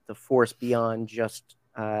about the Force beyond just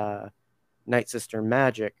Night Sister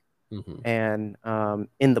magic, and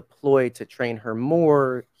in the ploy to train her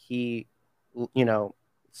more, he,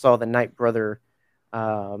 saw the Night Brother.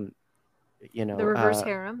 The reverse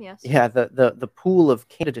harem, yes. Yeah, the pool of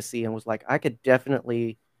candidacy, and was like, I could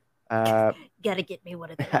definitely gotta get me one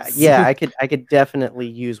of those. Yeah, I could definitely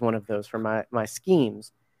use one of those for my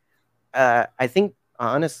schemes. I think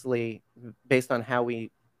honestly, based on how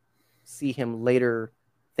we see him later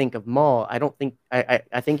think of Maul, I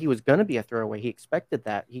think he was gonna be a throwaway. He expected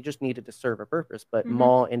that. He just needed to serve a purpose. But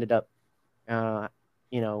Maul ended up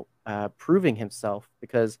proving himself,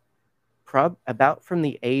 because about from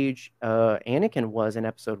the age Anakin was in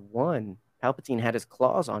Episode 1, Palpatine had his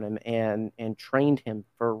claws on him and trained him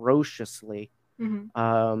ferociously,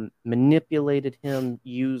 manipulated him,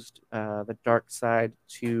 used the dark side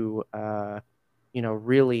to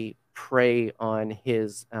really prey on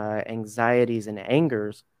his anxieties and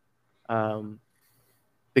angers,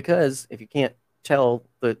 because if you can't tell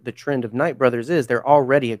the trend of Knight Brothers is they're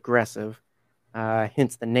already aggressive,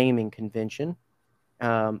 hence the naming convention.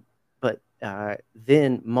 But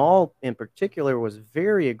then Maul in particular was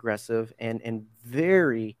very aggressive and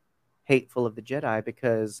very hateful of the Jedi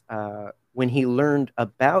because when he learned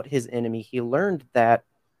about his enemy, he learned that,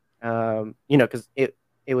 because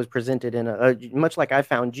it was presented in a much like I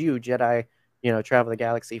found you, Jedi, travel the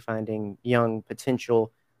galaxy finding young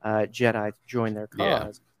potential Jedi to join their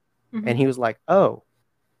cause. Mhm. And he was like, oh,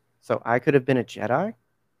 so I could have been a Jedi?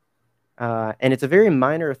 And it's a very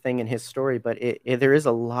minor thing in his story, but there is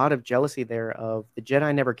a lot of jealousy there of the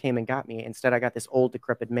Jedi never came and got me. Instead, I got this old,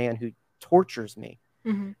 decrepit man who tortures me.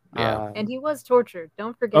 Mhm. Yeah. And he was tortured.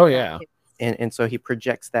 Don't forget Oh, that. yeah. kids. And so he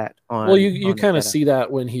projects that on. Well, you on the kind of Jedi. see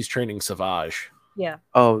that when he's training Savage. Yeah.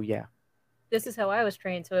 Oh, yeah. This is how I was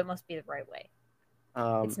trained, so it must be the right way.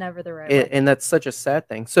 It's never the right way. And that's such a sad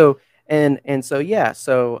thing. So yeah.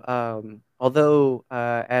 So although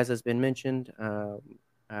as has been mentioned,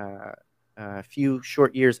 a few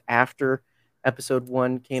short years after Episode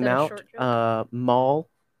 1 came Is that a out, short joke? Maul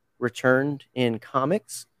returned in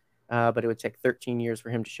comics, but it would take 13 years for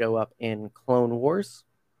him to show up in Clone Wars.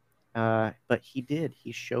 But he did.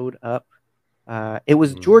 He showed up. It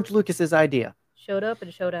was George Lucas's idea. Showed up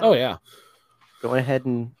and showed out. Oh yeah. Going ahead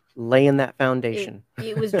and laying that foundation.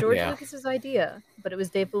 It was George Yeah. Lucas's idea, but it was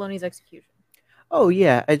Dave Filoni's execution. Oh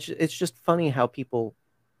yeah, it's just funny how people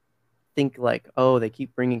think like, oh, they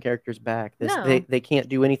keep bringing characters back. No. They can't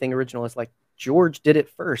do anything original. It's like George did it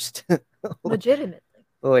first. Legitimately.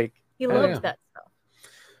 Like He Oh, loved yeah. that stuff.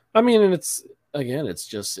 I mean, and it's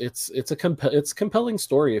a compelling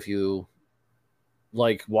story if you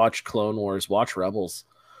like watch Clone Wars, watch Rebels.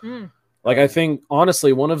 Mm. Like I think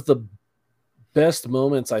honestly, one of the best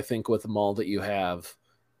moments I think with Maul that you have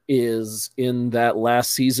is in that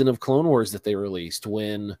last season of Clone Wars that they released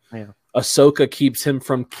when Ahsoka keeps him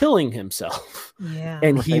from killing himself. Yeah.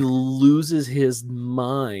 And he loses his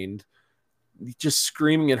mind, just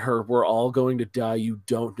screaming at her, "We're all going to die. You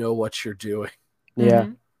don't know what you're doing." Yeah.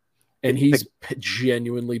 Mhm. And he's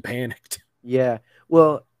genuinely panicked. Yeah.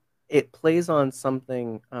 Well, it plays on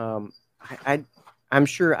something I'm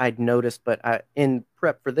sure I'd noticed, but in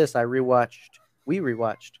prep for this, we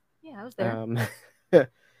rewatched. Yeah, I was there.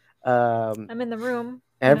 I'm in the room.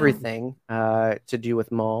 Everything to do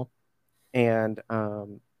with Maul. And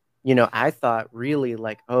I thought really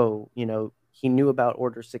like, he knew about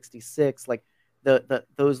Order 66. Like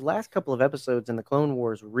those last couple of episodes in the Clone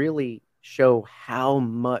Wars really show how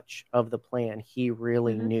much of the plan he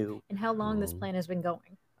really knew. And how long this plan has been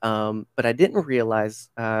going. But I didn't realize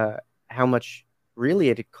how much really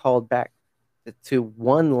it had called back to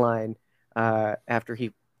one line after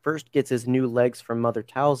he first gets his new legs from Mother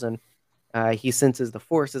Talzin. He senses the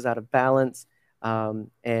force is out of balance.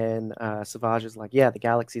 And Savage is like, yeah, the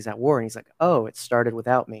galaxy's at war. And he's like, oh, it started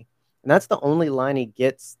without me. And that's the only line he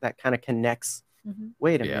gets that kind of connects.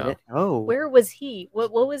 Wait a minute. Oh, where was he?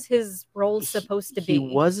 What was his role supposed to be? He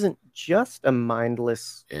wasn't just a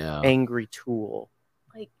mindless, angry tool.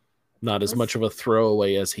 Like, not as much of a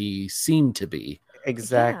throwaway as he seemed to be.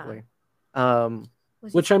 Exactly.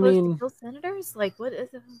 Which I mean, to kill senators? Like, what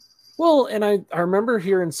is it? Well, and I remember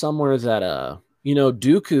hearing somewhere that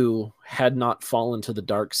Dooku had not fallen to the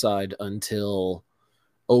dark side until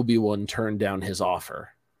Obi-Wan turned down his offer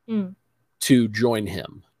to join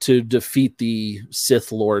him to defeat the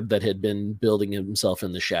Sith Lord that had been building himself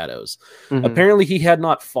in the shadows. Apparently he had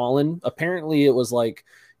not fallen. Apparently it was like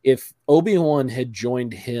if Obi-Wan had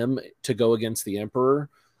joined him to go against the Emperor,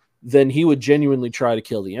 then he would genuinely try to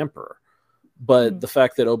kill the Emperor. But the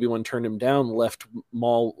fact that Obi-Wan turned him down left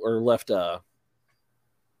Dooku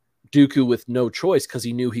with no choice because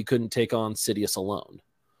he knew he couldn't take on Sidious alone.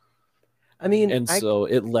 I mean, and so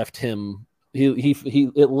it left him.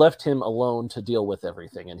 It left him alone to deal with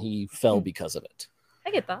everything, and he fell because of it.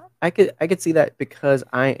 I get that. I could see that because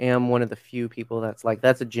I am one of the few people that's like,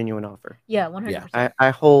 that's a genuine offer. Yeah, 100%. I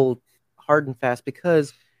hold hard and fast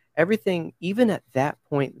because everything, even at that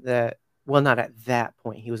point not at that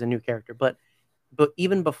point, he was a new character, but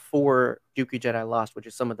even before Dooku Jedi Lost, which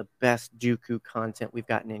is some of the best Dooku content we've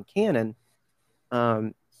gotten in canon,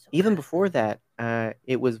 even before that,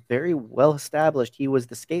 it was very well established he was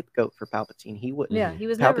the scapegoat for Palpatine. He wouldn't. Yeah, he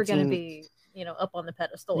was never going to be, up on the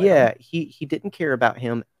pedestal. Yeah, he didn't care about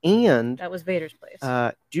him, and that was Vader's place.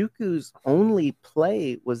 Dooku's only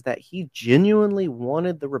play was that he genuinely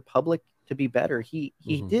wanted the Republic to be better. He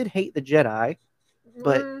did hate the Jedi,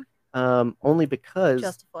 but only because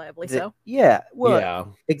justifiably so. Yeah,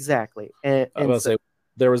 well, exactly. And I was say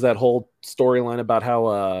there was that whole storyline about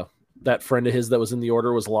how that friend of his that was in the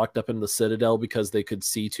Order was locked up in the Citadel because they could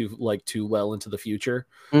see too well into the future,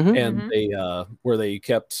 Mhm. and they where they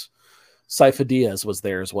kept Saifa Diaz was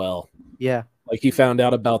there as well. Yeah. Like he found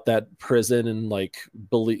out about that prison and like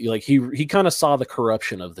believe like he kind of saw the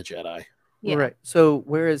corruption of the Jedi. Yeah. Right. So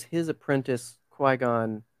whereas his apprentice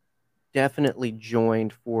Qui-Gon definitely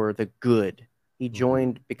joined for the good. He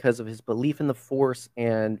joined because of his belief in the Force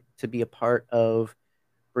and to be a part of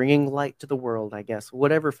bringing light to the world, I guess,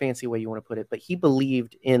 whatever fancy way you want to put it. But he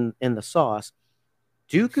believed in the sauce.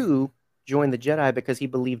 Dooku joined the Jedi because he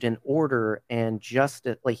believed in order and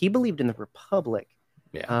justice. Like he believed in the Republic.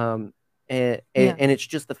 Yeah. And it's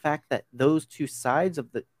just the fact that those two sides of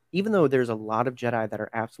even though there's a lot of Jedi that are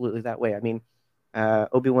absolutely that way. I mean,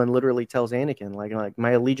 Obi-Wan literally tells Anakin, like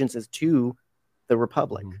my allegiance is to the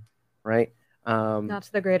Republic, right? Not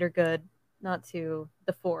to the greater good, not to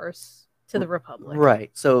the Force, to the Republic.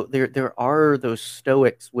 Right. So there are those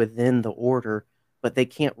stoics within the Order, but they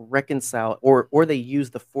can't reconcile, or they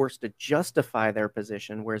use the Force to justify their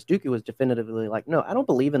position. Whereas Dooku was definitively like, no, I don't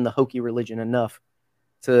believe in the hokey religion enough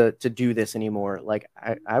to do this anymore. Like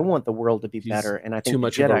I want the world to be better, and I think too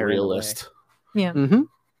much the Jedi of are a in the way. realist. Yeah. Mm-hmm.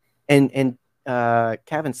 And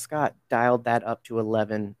Kevin Scott dialed that up to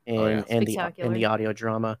 11 in the audio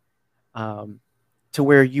drama, to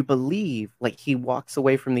where you believe like he walks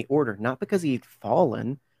away from the Order not because he'd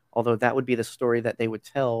fallen, although that would be the story that they would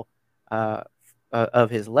tell of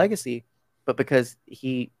his legacy, but because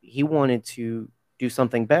he wanted to do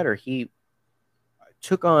something better. He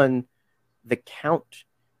took on the Count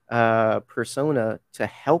persona to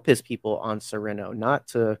help his people on Sereno, not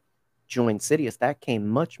to join Sidious. That came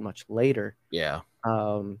much later. Yeah.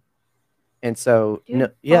 And so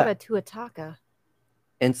Tuataka.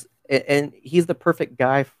 And he's the perfect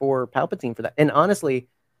guy for Palpatine for that. And honestly,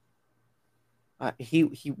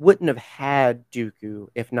 he wouldn't have had Dooku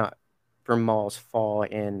if not for Maul's fall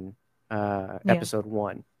in Episode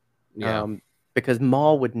 1. Yeah. Because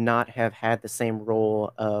Maul would not have had the same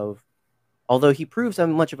role of, although he proves how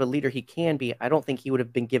much of a leader he can be, I don't think he would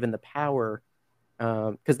have been given the power,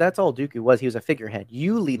 because that's all Dooku was. He was a figurehead.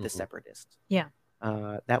 You lead the Separatists. Yeah.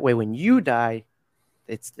 That way, when you die,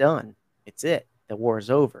 it's done. It's it. The war is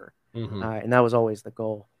over. And that was always the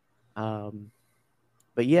goal.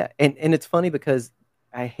 But yeah, and it's funny because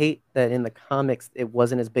I hate that in the comics it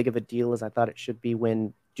wasn't as big of a deal as I thought it should be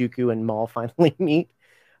when Dooku and Maul finally meet.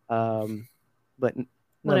 But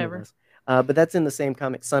whatever. But that's in the same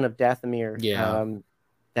comic, Son of Dathomir. Yeah.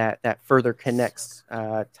 That further connects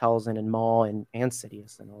Talzin and Maul and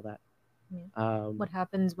Sidious and all that. Yeah. What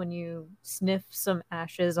happens when you sniff some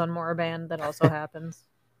ashes on Moraband? That also happens.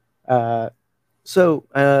 So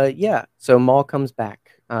Maul comes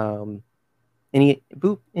back. Any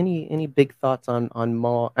big thoughts on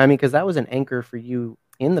Maul? I mean, because that was an anchor for you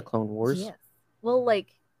in the Clone Wars. Yeah. Well, like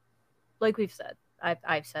we've said,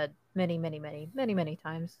 I've said many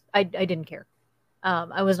times, I didn't care.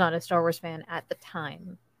 I was not a Star Wars fan at the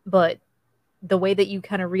time, but the way that you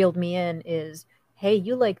kind of reeled me in is, hey,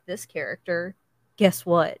 you like this character? Guess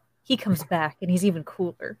what? He comes back and he's even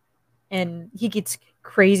cooler, and he gets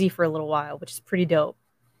crazy for a little while, which is pretty dope.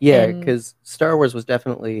 Yeah, because Star Wars was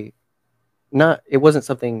definitely not. It wasn't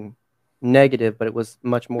something negative, but it was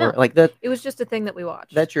much more like that. It was just a thing that we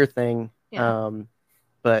watched. That's your thing. Yeah.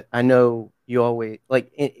 But I know you always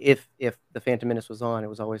like if the Phantom Menace was on, it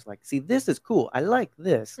was always like, see, this is cool. I like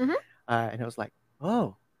this, and I was like,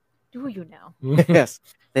 oh, do you now? Yes.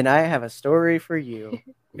 Then I have a story for you.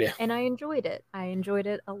 Yeah. And I enjoyed it. I enjoyed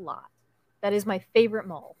it a lot. That is my favorite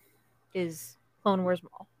Maul. Is Clone Wars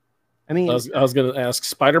Maul. I mean, I was going to ask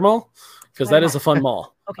Spider Maul, because that is a fun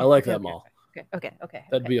Maul. Okay, I like that Maul. Okay.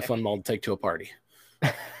 That'd be a fun Maul to take to a party.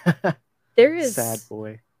 There is sad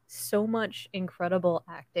boy. So much incredible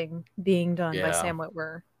acting being done by Sam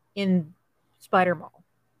Witwer in Spider Maul.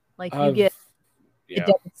 Like you get the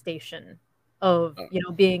devastation of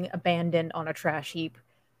being abandoned on a trash heap.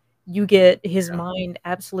 You get his mind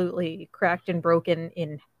absolutely cracked and broken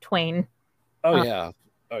in twain. Oh yeah.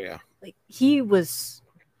 Like he was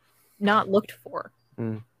not looked for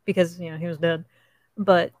because he was dead.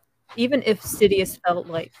 But even if Sidious felt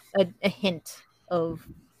like a hint of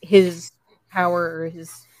his power or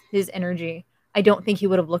his energy, I don't think he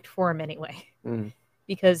would have looked for him anyway,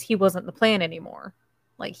 because he wasn't the plan anymore.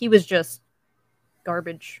 Like he was just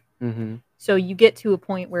garbage. So you get to a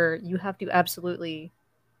point where you have to absolutely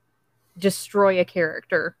destroy a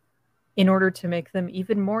character in order to make them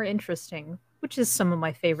even more interesting, which is some of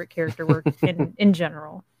my favorite character work in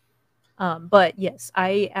general. But yes,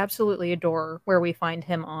 I absolutely adore where we find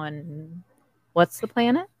him on, what's the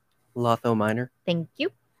planet? Lotho Minor. Thank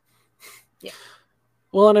you. Yeah.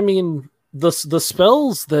 Well, and I mean the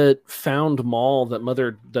spells that found Maul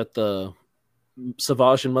that the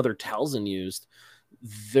Savage and Mother Talzin used,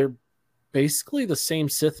 they're basically the same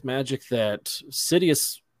Sith magic that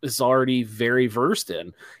Sidious is already very versed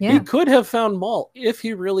in. Yeah. He could have found Maul if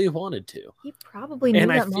he really wanted to. He probably knew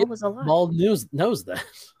that Maul was alive. Maul knows that.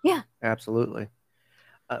 Yeah. Absolutely.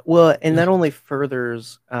 Well, and that only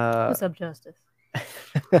furthers. What's up, Justice?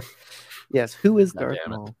 Yes. Who is God Darth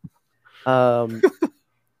damn it. Maul?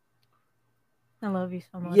 I love you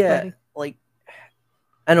so much. Yeah. buddy. Like,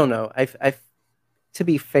 I don't know. To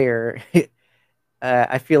be fair,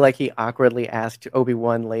 I feel like he awkwardly asked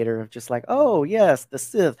Obi-Wan later of just like, oh, yes, the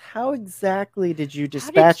Sith. How exactly did you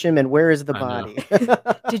dispatch him and where is the I body?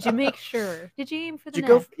 Did you make sure? Did you aim for the Did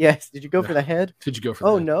you neck? go? Yes. Did you go for the head? Did you go for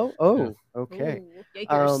Oh, that? no. Oh, okay. Ooh,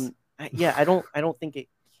 yikers. Yeah, I don't think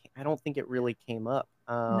it really came up.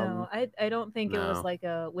 No, I don't think it was no. like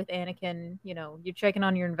with Anakin, you're checking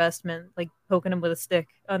on your investment, like poking him with a stick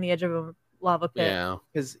on the edge of a lava pit. Yeah.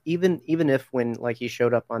 Because even if when like he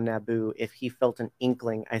showed up on Naboo, if he felt an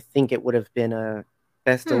inkling, I think it would have been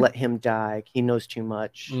best to let him die. He knows too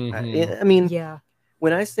much. Mhm. I mean, Yeah.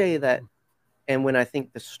 when I say that, and when I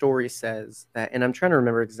think the story says that, and I'm trying to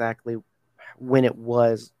remember exactly when it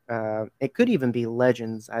was. It could even be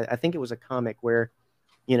Legends. I think it was a comic where,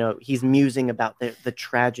 he's musing about the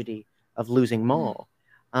tragedy of losing Maul.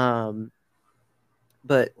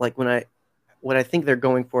 But like what I think they're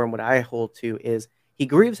going for and what I hold to is he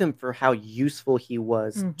grieves him for how useful he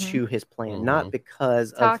was to his plan, not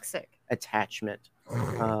because Toxic. of attachment.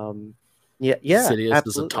 Yeah, Sidious absolutely.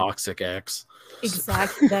 is a toxic ex.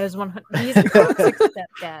 Exactly. That is 100. He's a toxic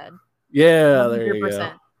stepdad. Yeah, there you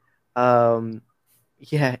 100%.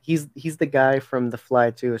 Yeah, he's the guy from The Fly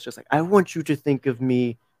too. It's just like, I want you to think of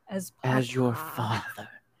me As your Papa. father.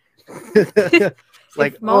 It's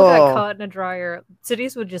like, If Maul got caught in a dryer,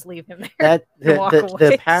 Sidious would just leave him there. that and walk the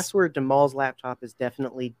away. password to Maul's laptop is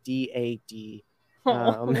definitely DAD.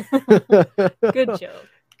 Good joke.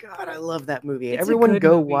 God, I love that movie. It's a Everyone good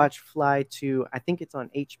go movie. watch Fly 2. I think it's on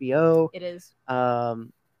HBO. It is.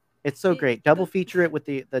 It's so great. Double feature it with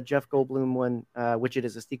the Jeff Goldblum one, which it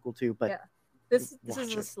is a sequel to. But Yeah. This watch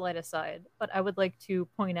is a it. slight aside, but I would like to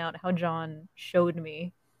point out how John showed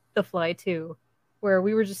me The Fly 2, where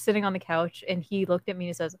we were just sitting on the couch and he looked at me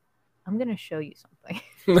and says, I'm going to show you something.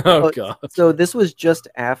 Oh god. So this was just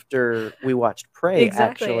after we watched Prey,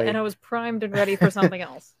 Exactly. actually. And I was primed and ready for something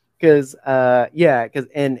else. Because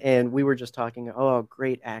and we were just talking, oh,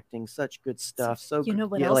 great acting, such good stuff. So You know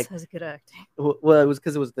what yeah, else like, has good acting? well, it was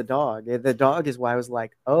because it was the dog. The dog is why I was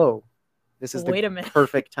like, oh, this is Wait the a minute.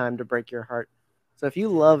 perfect time to break your heart. So if you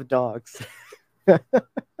love dogs,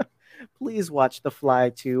 please watch The Fly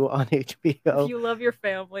 2 on HBO. If you love your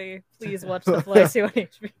family, please watch The Fly 2 on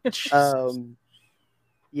HBO.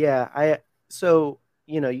 So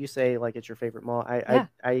you say like it's your favorite Maul.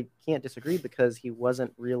 I can't disagree because he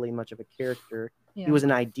wasn't really much of a character. Yeah. He was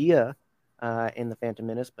an idea in the Phantom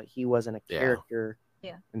Menace, but he wasn't a Yeah. character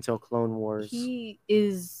Yeah. until Clone Wars. He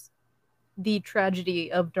is the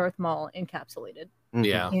tragedy of Darth Maul encapsulated Mhm.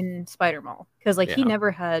 Yeah. in Spider Maul. Because he Yeah.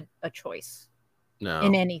 never had a choice No.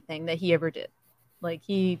 in anything that he ever did. Like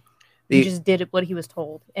he The- just did what he was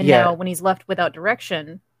told. And Yeah. now when he's left without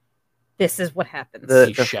direction, this is what happens. The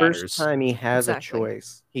He first shatters. time he has Exactly. a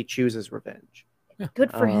choice, he chooses revenge.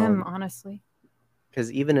 Good for him, Um, honestly.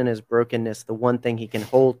 Because even in his brokenness, the one thing he can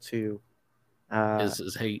hold to Is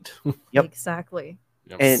his hate. Yep. Exactly.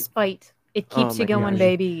 and Spite. It Oh keeps you my going, gosh.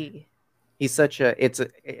 baby. he's such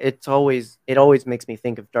it always makes me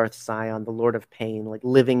think of Darth Sion, the Lord of Pain, like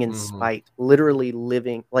living in Mhm. spite, literally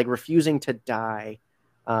living, like refusing to die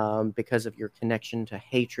because of your connection to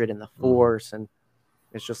hatred and the Force. And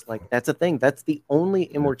it's just like, that's a thing. That's the only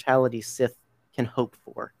immortality Sith can hope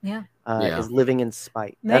for. Yeah. Yeah. Is living in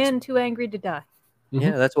spite. That's, Man too angry to die.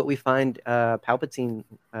 yeah, that's what we find Palpatine,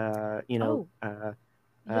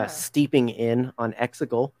 Yeah. steeping in on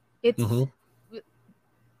Exegol. It's Mhm.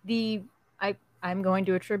 I'm going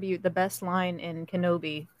to attribute the best line in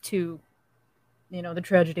Kenobi to the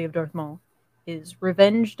tragedy of Darth Maul is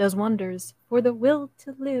revenge does wonders for the will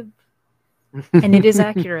to live. And it is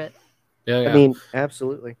accurate. Yeah. I mean,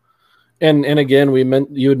 absolutely. And again,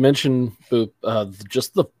 you had mentioned Boop,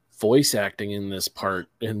 just the voice acting in this part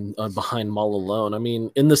in behind Maul alone. I mean,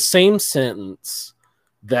 in the same sentence,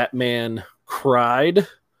 that man cried,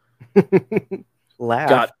 Laugh.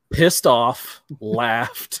 got pissed off,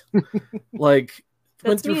 laughed, like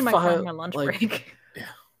That's me and my car on my lunch break.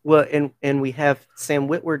 Well, and we have Sam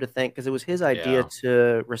Witwer to thank because it was his idea Yeah.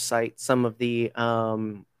 to recite some of the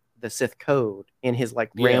Sith code in his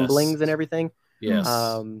like ramblings and everything. Yes.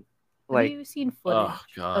 Like, you seen footage Oh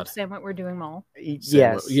God. of Sam Witwer doing Maul?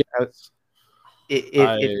 yes, Yes.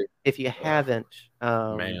 if you haven't,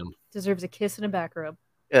 Man. Deserves a kiss and a back rub.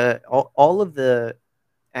 all of the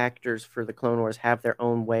actors for the Clone Wars have their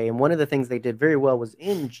own way, and one of the things they did very well was,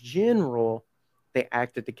 in general, they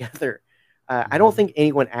acted together. I don't think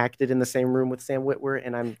anyone acted in the same room with Sam Witwer,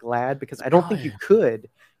 and I'm glad, because I don't think you could,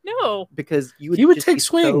 No. because you would He would just take be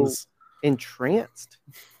so swings. entranced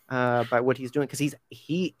by what he's doing, because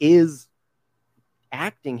he is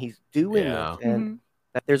acting, he's doing Yeah. it, and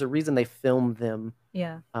that there's a reason they film them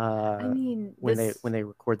Yeah. I mean, when they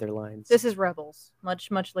record their lines. this is Rebels,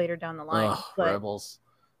 much later down the line. Oh, but Rebels.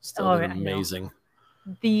 Still Oh, been I know. amazing.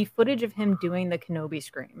 the footage of him doing the Kenobi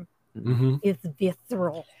scream Mm-hmm. is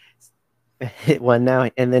visceral. Well, now,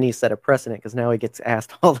 and then he set a precedent, because now he gets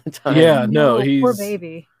asked all the time. Yeah, I no, know, he's poor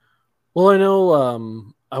baby. Well, I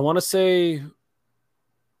know. I want to say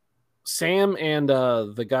Sam and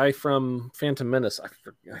the guy from Phantom Menace. I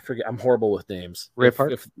forget. I'm horrible with names. Ray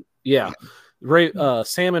Park? Yeah, Ray.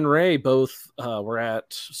 Sam and Ray both were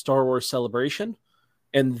at Star Wars Celebration,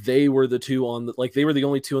 and they were the two on the they were the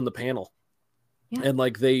only two on the panel. Yeah. And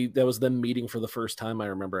that was them meeting for the first time. I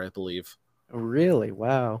remember. I believe. Really?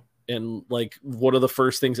 Wow. And one of the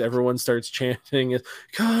first things everyone starts chanting is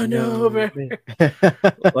 "Come over,"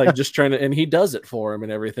 just trying to, and he does it for him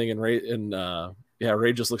and everything. And Ray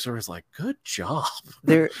just looks over, and is like, "Good job."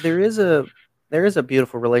 There is a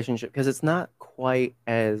beautiful relationship, because it's not quite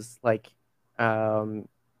as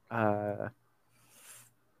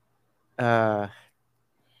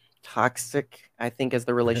toxic, I think, as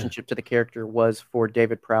the relationship to the character was for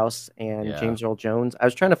David Prowse and James Earl Jones. I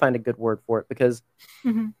was trying to find a good word for it, because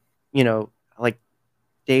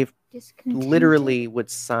Dave literally would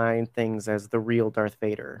sign things as the real Darth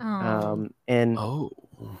Vader. He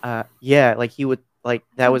would,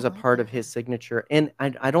 that was a part of his signature. And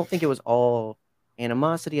I don't think it was all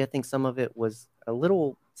animosity. I think some of it was a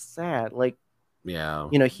little sad.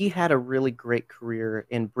 He had a really great career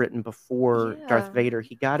in Britain before Darth Vader.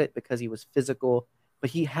 He got it because he was physical, but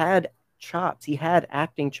he had chops. He had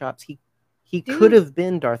acting chops. He could have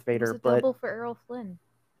been Darth Vader, It was a but double for Errol Flynn.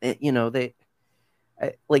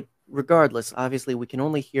 Regardless, obviously we can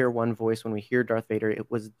only hear one voice when we hear Darth Vader. It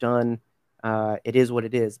was done. It is what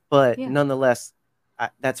it is. But nonetheless,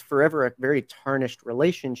 that's forever a very tarnished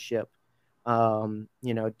relationship.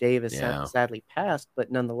 Dave is sadly passed,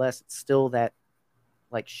 but nonetheless, it's still that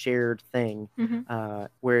shared thing.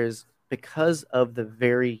 Whereas because of the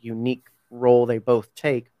very unique role they both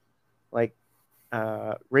take, Ray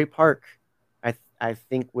Park, I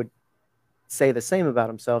think would say the same about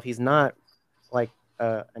himself. He's not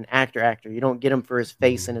an actor. You don't get him for his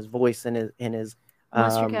face and his voice and his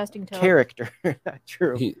Unless you're casting Toad. character.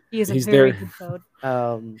 True. He is a He's very there. good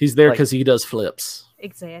Toad. He's there because he does flips.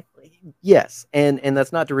 Exactly. Yes, and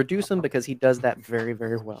that's not to reduce him, because he does that very,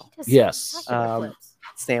 very well. Yes. Flips.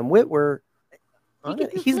 Sam Witwer,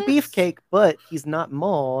 he's flips. beefcake, but he's not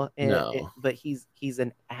Maul, but he's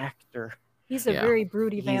an actor. He's a very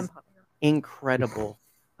broody vampire. Incredible.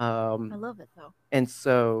 I love it though. And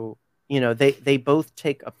so, they both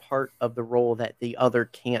take a part of the role that the other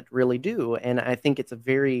can't really do, and I think it's a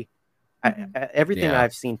very everything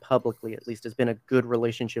I've seen publicly, at least, has been a good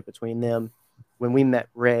relationship between them. When we met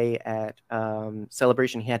Ray at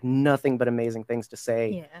Celebration, he had nothing but amazing things to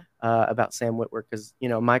say about Sam Witwer, because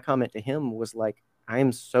my comment to him was I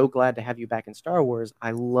am so glad to have you back in Star Wars.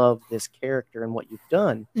 I love this character and what you've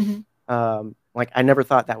done. I never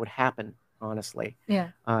thought that would happen, honestly.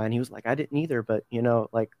 And he was like, I didn't either, but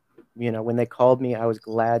when they called me, I was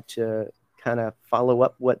glad to kind of follow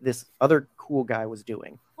up what this other cool guy was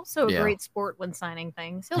doing. Also a great sport when signing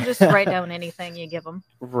things. He'll just write down anything you give him.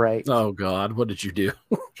 Right. Oh God, what did you do?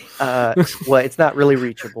 Well, it's not really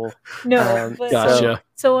reachable. No. Gotcha.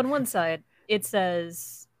 So on one side it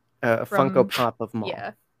says Funko Pop of Maul.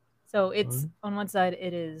 Yeah. So it's on one side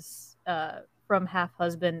it is from Half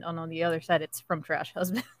Husband, and on the other side it's from Trash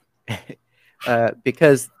Husband.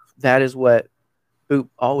 Because that is what Boop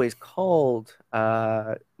always called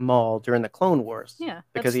Maul during the Clone Wars. Yeah,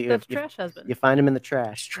 because that's Trash Husband. You find him in the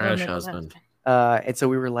trash. Trash Husband. And so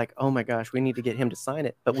we were like, oh my gosh, we need to get him to sign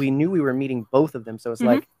it. But we knew we were meeting both of them. So it's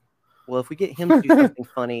like, well, if we get him to do something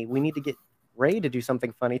funny, we need to get Ray to do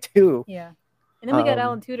something funny too. Yeah. And then we got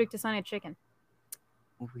Alan Tudyk to sign a chicken.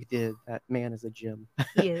 We did. That man is a gem.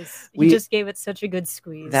 He is. He just gave it such a good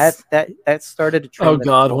squeeze. That started a trend. Oh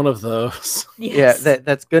God, one of those. Yes. Yeah,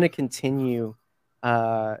 that's going to continue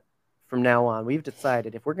from now on. We've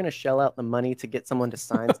decided if we're going to shell out the money to get someone to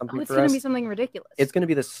sign something for us, it's going to be something ridiculous. It's going to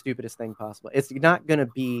be the stupidest thing possible. It's not going to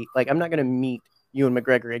be I'm not going to meet Ewan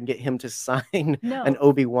McGregor and get him to sign No. an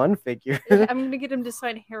Obi-Wan figure. I'm gonna get him to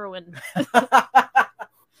sign heroin.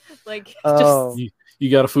 Like Oh. just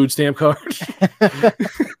You got a food stamp card?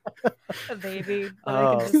 a baby. That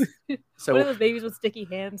Oh. I can just, So- one of those babies with sticky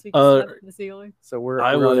hands who can snap to the ceiling. So we're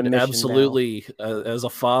I we're on a would mission now. absolutely, as a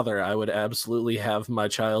father, I would absolutely have my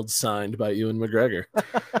child signed by Ewan McGregor.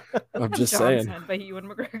 I'm just John saying. signed by Ewan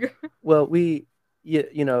McGregor. Well,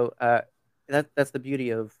 that's the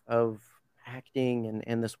beauty of acting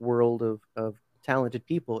and this world of talented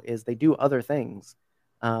people is they do other things,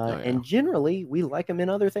 yeah. and generally we like them in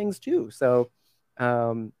other things too. So,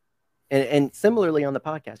 and similarly on the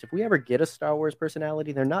podcast, if we ever get a Star Wars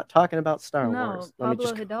personality, they're not talking about Star No, Wars. Let me Pablo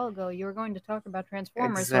just Hidalgo, you were going to talk about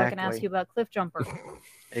Transformers, so I can ask Exactly. you about Cliff Jumper.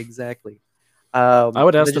 exactly. I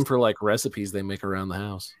would ask but them just- for like recipes they make around the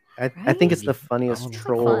house. I think it's Right? the funniest Just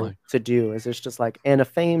troll fun. to do. Is it's just like and a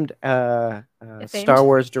famed famed? Star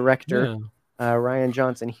Wars director, Yeah. Ryan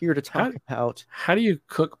Johnson, here to talk about. How do you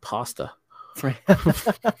cook pasta? Do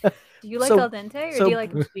you like So- al dente or so do you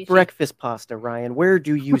like squishy? breakfast pasta, Ryan. Where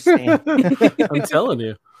do you stand? I'm telling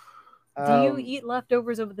you. Do you Um, eat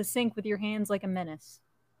leftovers over the sink with your hands like a menace?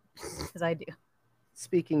 Because I do.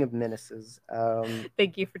 Speaking of menaces,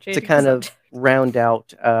 Thank you for to changing kind the of subject. round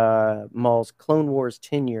out Maul's Clone Wars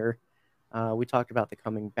tenure, we talked about the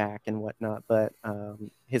coming back and whatnot, but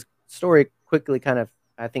his story quickly kind of,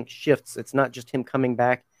 I think, shifts. It's not just him coming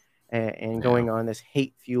back and going on this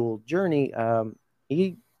hate-fueled journey.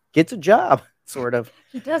 He gets a job, sort of.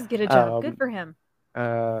 He does get a job. Good um, for him.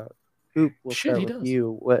 Who will Shit, start he with does.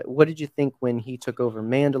 you? What did you think when he took over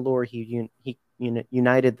Mandalore? He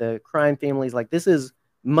united the crime families. Like, this is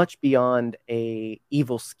much beyond a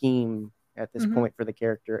evil scheme at this Mhm. point for the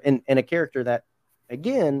character, and a character that,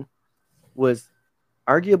 again, was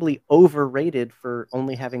arguably overrated for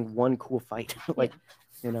only having one cool fight. Like,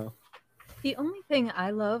 you know, The only thing I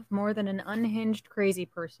love more than an unhinged crazy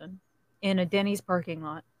person in a Denny's parking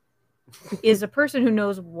lot is a person who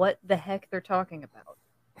knows what the heck they're talking about.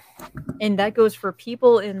 And that goes for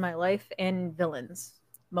people in my life and villains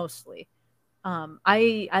mostly.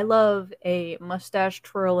 I love a mustache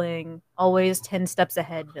twirling, always 10 steps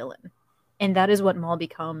ahead villain. And that is what Maul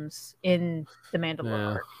becomes in The Mandalore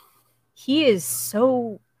Yeah. arc. He is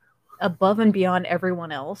so above and beyond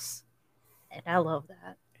everyone else. And I love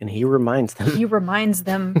that. and he reminds them. He reminds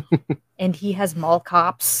them, and he has mall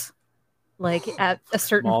cops, like at a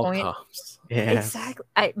certain Mall point. cops. Yes.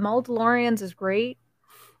 Exactly. Mall DeLoreans is great,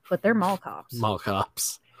 but they're mall cops. Mall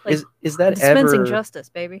cops. Like, Is that dispensing ever justice,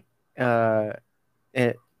 baby. on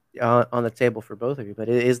the table for both of you? But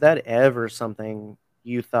is that ever something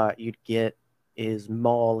you thought you'd get? Is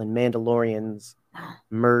Maul and Mandalorians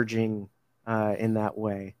merging in that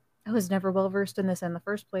way? I was never well versed in this in the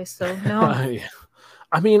first place, so no.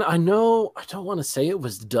 I mean, I know I don't want to say it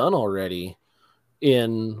was done already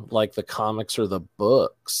in like the comics or the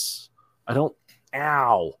books. I don't.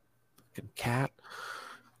 Ow, fucking cat.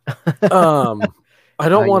 I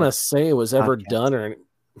don't want to say it was ever Podcast. done or.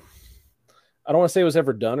 I don't want to say it was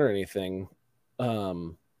ever done or anything.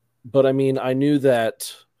 But I mean, I knew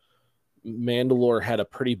that Mandalore had a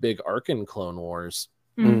pretty big arc in Clone Wars.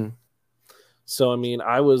 Mm. So I mean,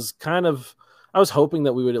 I was hoping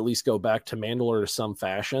that we would at least go back to Mandalore to some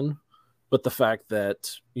fashion, but the fact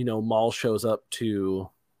that, you know, Maul shows up to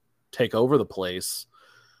take over the place.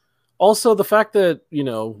 Also the fact that, you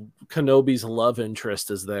know, Kenobi's love interest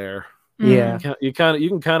is there. Yeah. You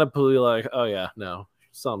can kind of be like, oh yeah, no,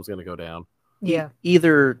 something's going to go down. Yeah.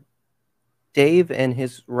 Either Dave and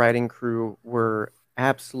his writing crew were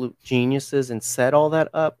absolute geniuses and set all that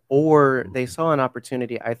up, or they saw an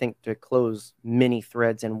opportunity, I think, to close many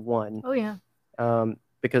threads in one. Oh yeah.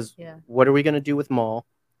 Because Yeah. what are we going to do with Maul?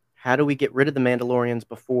 How do we get rid of the Mandalorians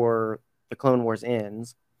before the Clone Wars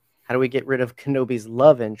ends? How do we get rid of Kenobi's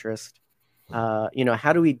love interest? You know,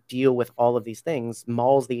 how do we deal with all of these things?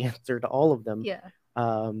 Maul's the answer to all of them. Yeah.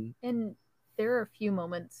 Um, And there are a few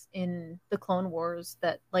moments in the Clone Wars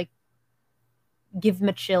that like give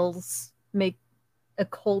me chills, make a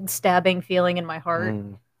cold stabbing feeling in my heart.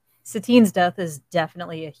 mm, Satine's death is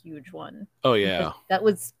definitely a huge one. Oh because yeah. that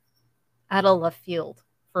was out of left field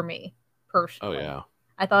for me Oh personally. yeah.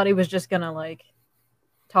 I thought he was just gonna like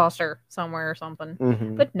toss her somewhere or something,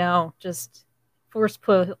 mhm. but no, just force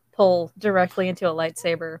pull directly into a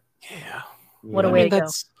lightsaber. Yeah. What a Yeah. way to go.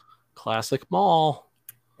 That's classic Maul.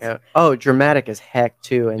 Yeah. Oh, dramatic as heck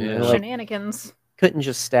too, and Yeah. like Shenanigans. couldn't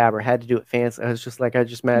just stab her, had to do it fancy. I was just like, I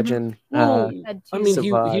just imagine. Well, Had I to- mean,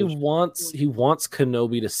 he Savage. wants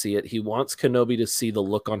Kenobi to see it. He wants Kenobi to see the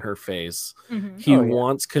look on her face. Mhm. He Oh, yeah.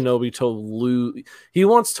 wants Kenobi to lose. He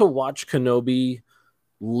wants to watch Kenobi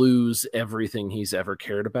lose everything he's ever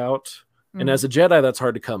cared about. And Mhm. as a Jedi, that's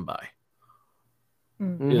hard to come by.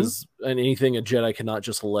 Mhm. Is anything a Jedi cannot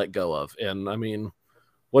just let go of. And I mean,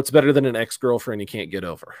 what's better than an ex-girlfriend you can't get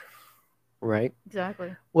over? Right.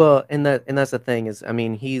 Exactly. Well, and that's the thing is, I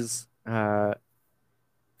mean, he's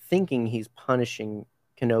thinking he's punishing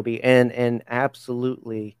Kenobi, and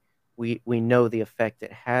absolutely, we know the effect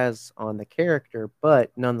it has on the character,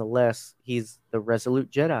 but nonetheless, he's the resolute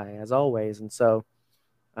Jedi as always, and so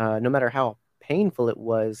no matter how painful it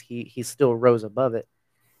was, he still rose above it,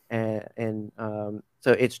 and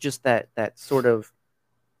so it's just that sort of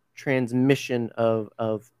transmission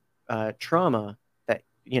of trauma that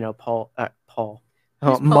Paul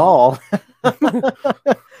Who's Maul. Paul.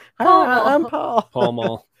 Hi, I'm Paul. Paul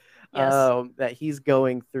Maul. Yes. That he's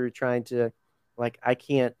going through trying to, like, I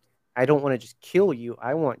don't want to just kill you.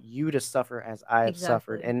 I want you to suffer as I have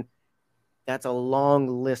suffered. Exactly. And that's a long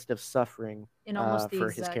list of suffering In almost the for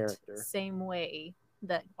his exact character. same way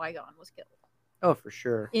that Qui-Gon was killed. Oh, for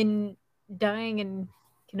sure. In dying in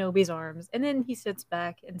Kenobi's arms, and then he sits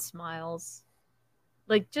back and smiles,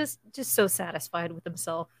 like just so satisfied with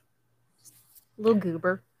himself. Little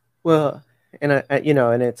goober. Well, and I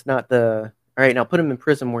and it's not the all right, now put him in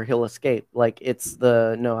prison where he'll escape. Like, it's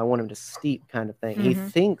the no, I want him to steep kind of thing. He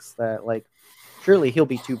Mhm. thinks that, like, surely he'll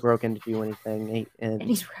be too broken to do anything, And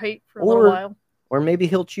he's right for a Or- little while. or maybe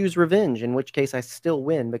he'll choose revenge, in which case I still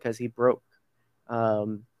win because he broke.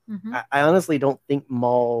 Mhm. I honestly don't think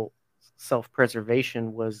Maul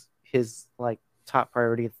self-preservation was his, like, top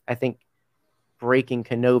priority. I think breaking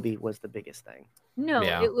Kenobi was the biggest thing. No,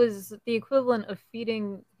 Yeah. it was the equivalent of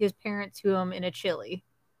feeding his parent to him in a chili.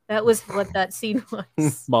 That was what that scene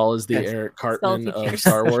was. Maul is the Yes. Eric Cartman Salty of tears.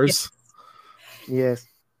 Star Wars. Yes.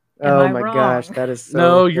 Am Oh I my gosh, wrong? that is so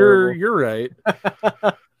No, horrible. you're right.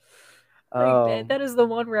 Like, Oh, that is the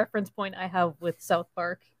one reference point I have with South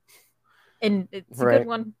Park. And it's a Right. good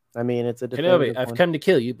one. I mean, it's a Kenobi, definitive I've one. come to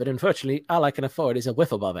kill you, but unfortunately, all I can afford is a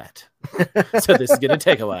wiffle ball bat. So this is gonna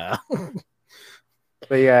take a while.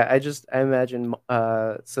 But yeah, I imagine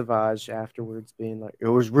Savage afterwards being like, "It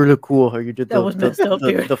was really cool how you did That was messed up,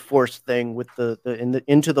 dude. the force thing with the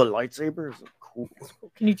into the lightsabers. Cool."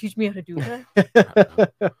 Can you teach me how to do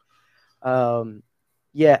that?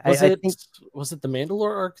 Yeah, Was I it think was it the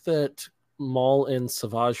Mandalore arc that Maul and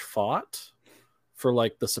Savage fought for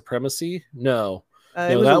like the supremacy? No, it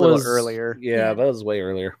no, was that a little was earlier. Yeah, Yeah. that was way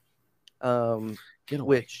earlier. Which Get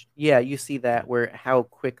away. you see that where how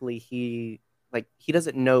quickly he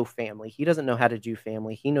doesn't know family. He doesn't know how to do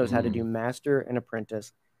family. He knows how to do master and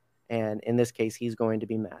apprentice, and in this case, he's going to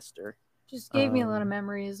be master. Just gave me a lot of Um,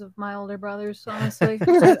 memories of my older brothers, honestly.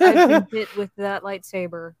 I've been hit with that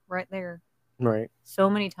lightsaber right there Right. so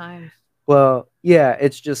many times. Well, yeah,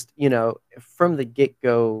 it's just, from the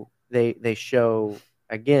get-go, they show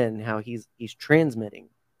again how he's transmitting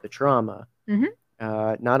the trauma,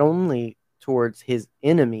 Mhm. not only towards his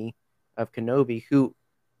enemy of Kenobi, who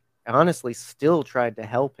honestly still tried to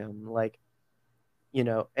help him, like,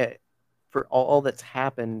 for all that's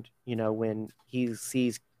happened, when he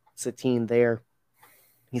sees Satine there,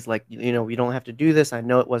 he's like, you don't have to do this. I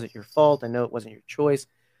know it wasn't your fault. I know it wasn't your choice.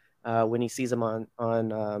 When he sees him on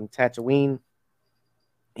Tatooine,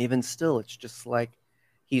 even still, it's just like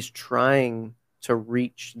he's trying to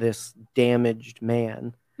reach this damaged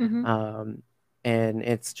man, Mhm. and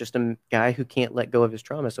it's just a guy who can't let go of his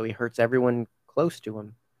trauma, so he hurts everyone close to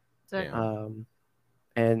him. Exactly.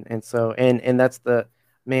 And that's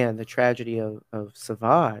the tragedy of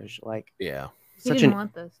Savage, like, Yeah. He such didn't an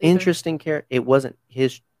want this. either. interesting character. It wasn't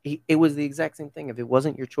it was the exact same thing. If it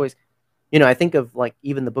wasn't your choice, I think of, like,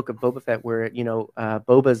 even the Book of Boba Fett, where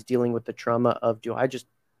Boba's dealing with the trauma of, do I just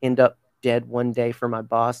end up dead one day for my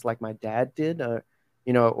boss like my dad did,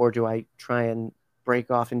 or do I try and break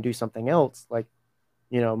off and do something else? Like,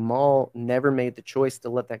 Maul never made the choice to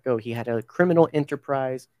let that go. He had a criminal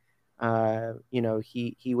enterprise.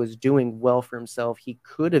 He was doing well for himself. He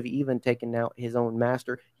could have even taken out his own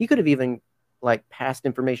master. He could have even, like, passed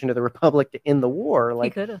information to the Republic to end the war. He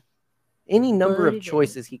Like, could have. any number But of he didn't.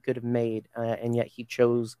 choices he could have made, and yet he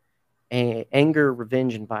chose anger,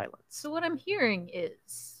 revenge, and violence. So what I'm hearing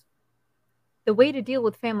is the way to deal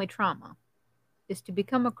with family trauma is to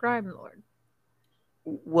become a crime lord.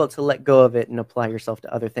 Well, to let go of it and apply yourself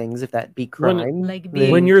to other things, if that be crime. Like then-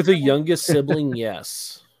 being- When you're the youngest sibling,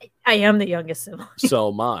 yes. I am the youngest sibling. So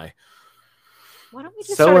am I. Why don't we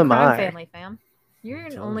just So start a am crime I. family, fam? You're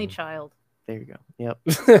an Tell only them. child. There you go. Yep.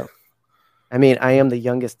 So, I mean, I am the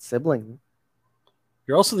youngest sibling.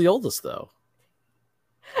 You're also the oldest, though.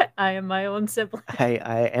 I am my own sibling. I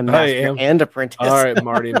am I master am. and apprentice. All right,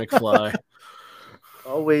 Marty McFly.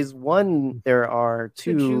 always one. There are Could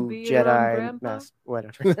you two be your own Jedi grandpa?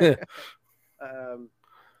 whatever.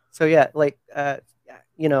 So yeah, like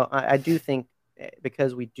I do think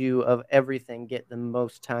because we do of everything get the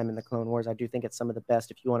most time in the Clone Wars. I do think it's some of the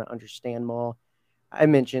best if you want to understand Maul. I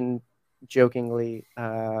mentioned jokingly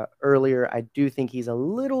earlier. I do think he's a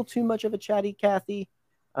little too much of a chatty Cathy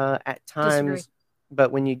at times. Disagree.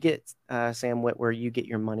 But when you get Sam Witwer, you get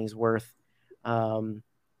your money's worth.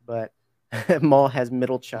 But Maul has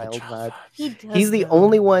middle child vibe. He does. He's the though.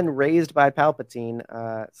 only one raised by Palpatine,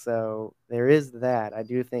 so there is that. I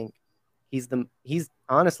do think he's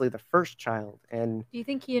honestly the first child, and Do you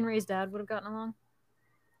think he and Ray's dad would have gotten along?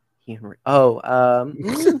 I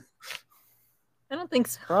don't think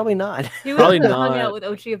so. probably not. He would Probably have hung not, out with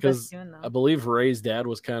Ochi of because Bestoon, I though. believe Ray's dad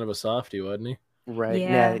was kind of a softie, wasn't he? Right?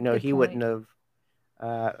 Yeah, No, good he wouldn't point.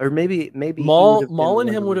 have. Or maybe he Maul would have been and one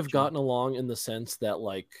him to would have reach out. gotten along in the sense that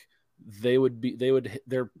like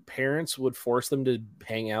their parents would force them to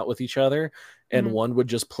hang out with each other, and Mhm. one would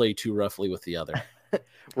just play too roughly with the other.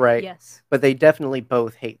 Right, Yes. but they definitely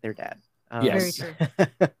both hate their dad. Yes. Very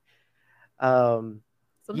Sometimes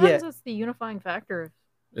Sometimes that's the unifying factor.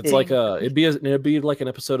 It's Yeah. like it'd be like an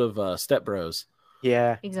episode of Step Bros.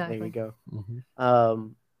 yeah, Exactly. there you go. Mm-hmm.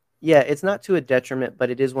 Yeah, it's not to a detriment, but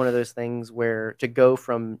it is one of those things where to go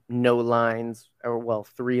from no lines or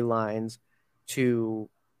 3 lines to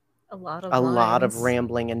A lot of a lot of lines.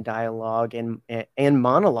 rambling and dialogue and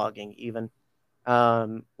monologuing even.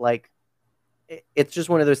 Like it's just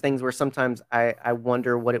one of those things where sometimes I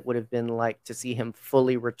wonder what it would have been like to see him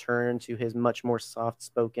fully return to his much more soft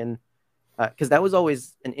spoken, because that was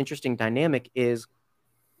always an interesting dynamic. Is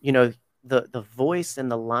the voice and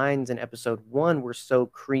the lines in episode 1 were so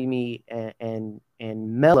creamy and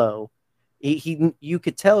mellow. You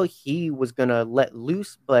could tell he was gonna let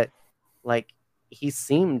loose, but like he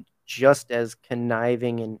seemed just as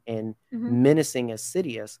conniving and Mhm. menacing as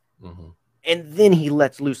Sidious. Mm-hmm. And then he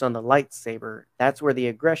lets loose on the lightsaber. That's where the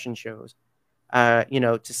aggression shows.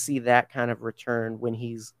 To see that kind of return when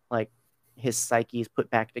he's like his psyche is put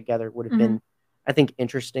back together would have been, I think,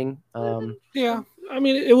 interesting. Yeah, I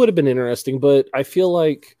mean, it would have been interesting, but I feel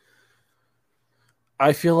like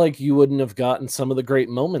you wouldn't have gotten some of the great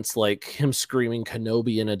moments like him screaming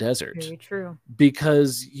Kenobi in a desert, Very true.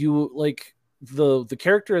 because you like the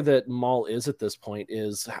character that Maul is at this point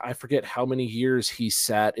is, I forget how many years he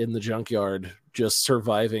sat in the junkyard just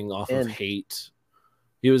surviving off of 10. hate.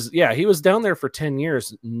 He was down there for 10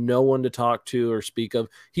 years, no one to talk to or speak of.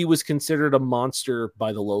 He was considered a monster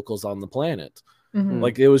by the locals on the planet. Mhm.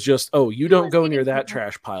 Like it was just, oh, you don't was go eating near that people.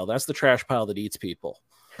 trash pile. That's the trash pile that eats people.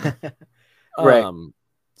 Right.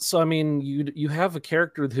 So I mean, you have a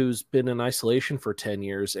character who's been in isolation for 10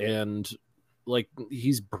 years, and like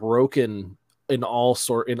he's broken in all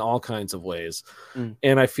kinds of ways. Mm.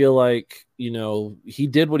 And I feel like, he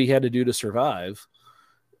did what he had to do to survive,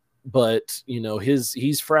 but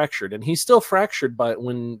he's fractured, and he's still fractured by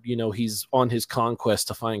when he's on his conquest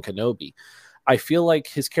to find Kenobi. I feel like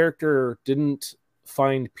his character didn't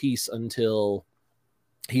find peace until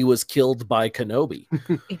he was killed by Kenobi.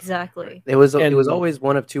 Exactly. It was And- always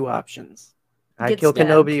one of 2 options. I Get kill stabbed.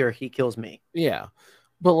 Kenobi or he kills me. Yeah.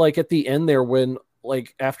 But like at the end there, when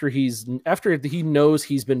like after he knows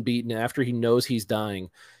he's been beaten, after he knows he's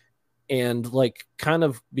dying, and like kind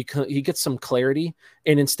of because he gets some clarity,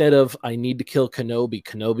 and instead of I need to kill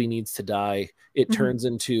Kenobi needs to die, it Mhm. turns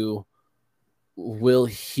into, will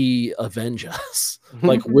he avenge us?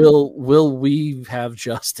 Like will we have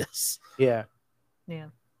justice? Yeah. Yeah.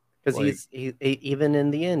 Because Like- he even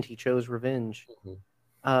in the end he chose revenge.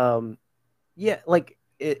 Mhm. Yeah, like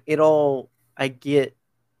it all, I get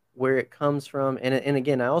where it comes from, and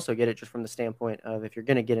again I also get it just from the standpoint of, if you're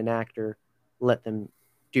going to get an actor, let them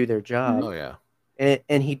do their job. Oh yeah.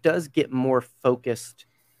 And he does get more focused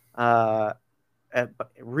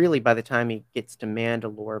really by the time he gets to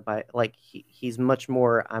Mandalore. By like he's much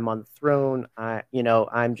more, I'm on the throne,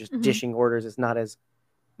 I'm just Mhm. dishing orders. It's not as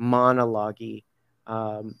monologue-y.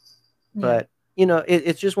 Yeah. But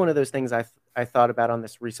it's just one of those things I thought about on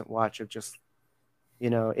this recent watch of just,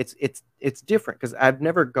 it's different because I've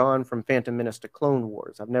never gone from Phantom Menace to Clone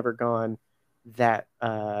Wars. I've never gone that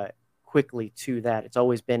quickly to that. It's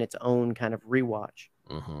always been its own kind of rewatch.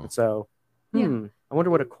 Mhm. And so, Yeah. I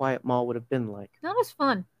wonder what a Quiet Mall would have been like. Not as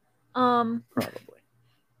fun. Probably.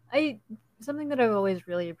 Something that I've always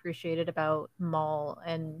really appreciated about Maul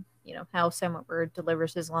and how Sam Witwer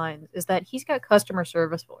delivers his lines is that he's got customer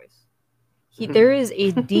service voice. There is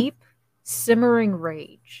a deep simmering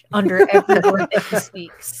rage under every word that he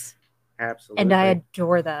speaks, Absolutely. and I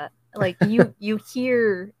adore that. Like you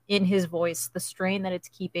hear in his voice the strain that it's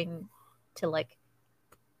keeping to like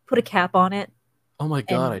put a cap on it. Oh my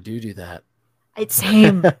god, And- I do that. It's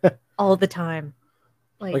same all the time.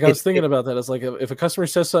 Like I was thinking about that. It's like if a customer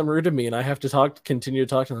says something rude to me and I have to continue to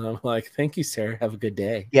talk to them, I'm like, "Thank you, sir. Have a good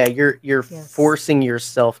day." Yeah, you're Yes. forcing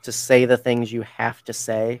yourself to say the things you have to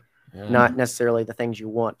say, Yeah. not necessarily the things you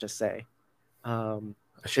want to say.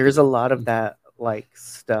 There's a lot of that like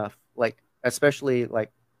stuff, like especially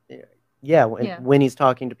like when he's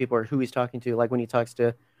talking to people or who he's talking to, like when he talks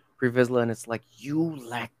to Pre Vizsla and it's like, you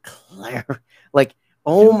lack clarity. Like,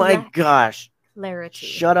 oh You my lack gosh, clarity.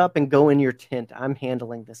 shut up and go in your tent. I'm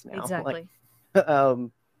handling this now. Exactly.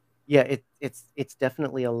 Like, yeah, it's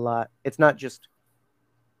definitely a lot. It's not just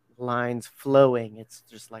lines flowing. It's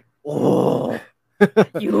just like, oh,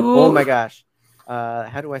 oh my gosh.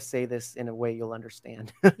 How do I say this in a way you'll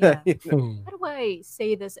understand? Yeah. You know? How do I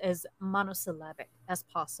say this as monosyllabic as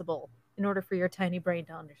possible in order for your tiny brain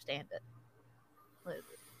to understand it?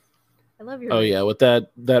 I love your. Oh yeah, with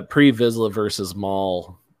that Pre Vizsla versus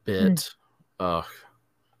Maul bit. Oh,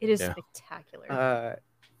 It is yeah. spectacular.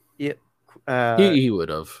 he would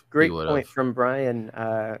have. Great point from Brian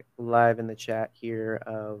live in the chat here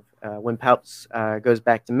of when Palps goes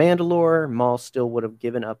back to Mandalore, Maul still would have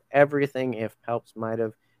given up everything if Palps might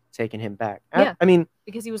have taken him back. Yeah. I mean,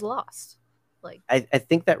 Because he was lost. Like I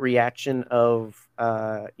think that reaction of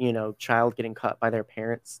child getting caught by their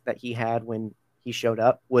parents that he had when he showed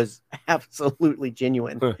up was absolutely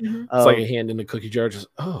genuine. Mhm. It's like a hand in a cookie jar. Just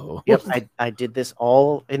Yep, I did this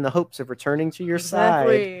all in the hopes of returning to your side.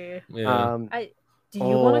 exactly. Yeah. Do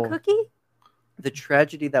you want oh. a cookie? The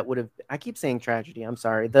tragedy that would have, I keep saying tragedy, I'm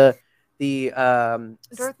sorry. The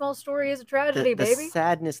Darth Maul's story is a tragedy, the baby.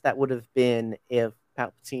 sadness that would have been if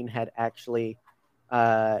Palpatine had actually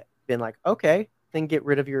been like, okay, then get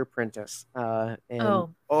rid of your apprentice. And And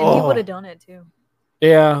he would have done it too.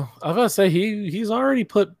 Yeah, I was gonna say he's already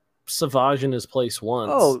put Savage in his place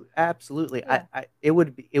once. Oh, absolutely. Yeah. It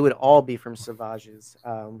would all be from Savage's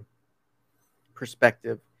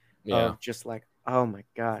perspective yeah. of just like, oh my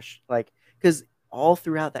gosh, like, because all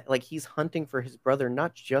throughout that, like, he's hunting for his brother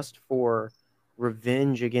not just for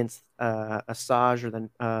revenge against Asajj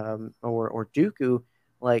or Dooku.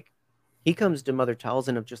 Like, he comes to Mother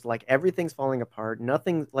Talzin of just like, everything's falling apart,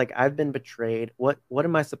 nothing, like, I've been betrayed, what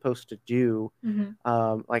am I supposed to do?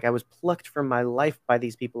 Like, I was plucked from my life by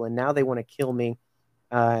these people and now they want to kill me.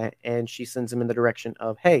 And she sends him in the direction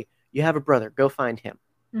of, hey, you have a brother, go find him.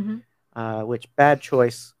 Which, bad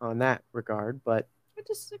choice on that regard, but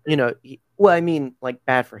I mean, like,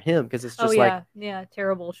 bad for him because it's just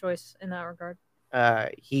terrible choice in that regard.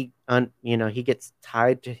 He gets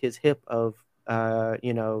tied to his hip of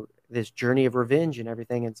this journey of revenge and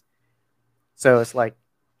everything, and so it's like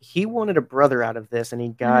he wanted a brother out of this, and he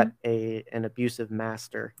got an abusive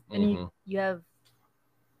master. And you have,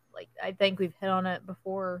 like, I think we've hit on it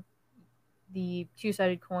before, the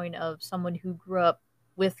two-sided coin of someone who grew up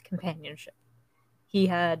with companionship. He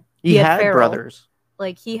had Farrell, brothers.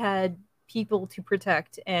 Like, he had people to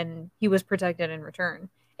protect, and he was protected in return.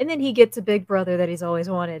 And then he gets a big brother that he's always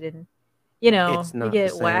wanted, and It's not you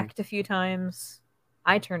get the same. whacked a few times.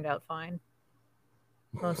 I turned out fine,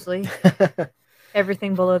 mostly.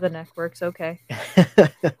 Everything below the neck works okay.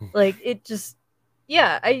 Like, it just,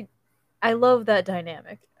 I love that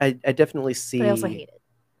dynamic. I definitely see. But I also hate it.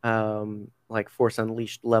 Like Force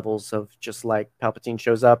Unleashed levels of just like Palpatine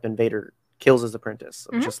shows up and Vader kills his apprentice.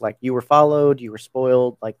 Just like, you were followed, you were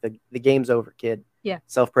spoiled, like the game's over, kid. Yeah.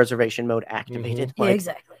 Self-preservation mode activated. Yeah, Like,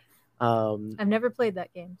 exactly. I've never played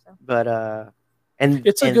that game, so. But and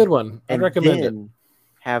it's a good one. I'd recommend it.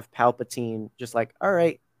 Have Palpatine just like, all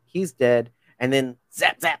right, he's dead, and then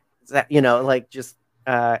zap, like, just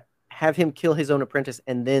have him kill his own apprentice,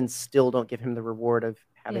 and then still don't give him the reward of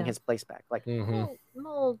having his place back. Like,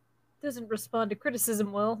 Maul doesn't respond to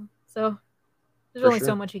criticism well, so there's For only sure.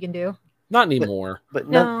 so much he can do. Not anymore. But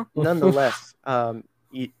No. nonetheless,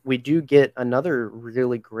 we do get another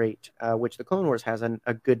really great, which the Clone Wars has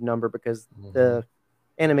a good number because the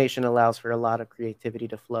animation allows for a lot of creativity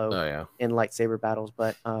to flow in lightsaber battles.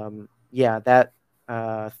 But that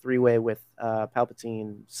three-way with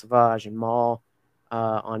Palpatine, Savage, and Maul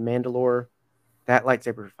on Mandalore, that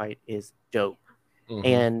lightsaber fight is dope.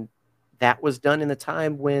 And that was done in the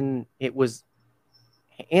time when it was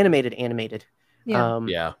animated.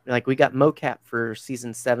 Yeah. Like, we got mocap for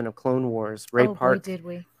season 7 of Clone Wars. Ray Park did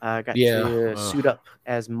we? got to suit up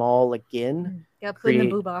as Maul again. Got put in the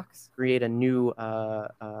boo box. Create a new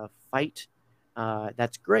fight.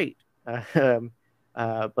 That's great. But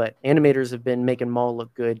animators have been making Maul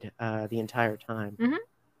look good the entire time.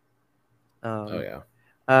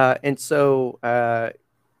 And so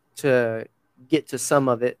to get to some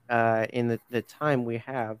of it in the time we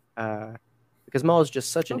have, because Maul is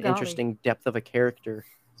just such an Oh, golly. interesting depth of a character,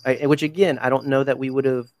 which again, I don't know that we would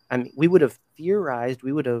have. I mean, we would have theorized,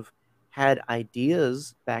 we would have had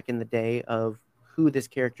ideas back in the day of who this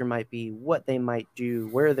character might be, what they might do,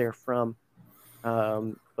 where they're from.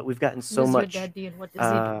 But we've gotten so Who's your much, daddy and what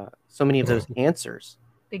does he do? so many of those answers,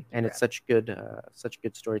 Big and it's rap. such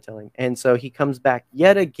good storytelling. And so he comes back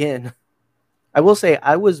yet again. I will say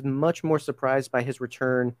I was much more surprised by his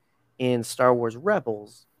return in Star Wars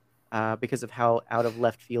Rebels, because of how out of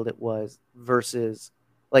left field it was. Versus,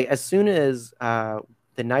 like, as soon as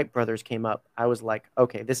the Night Brothers came up, I was like,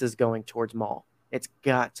 okay, this is going towards Maul. It's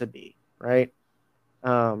got to be, right.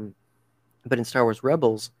 But in Star Wars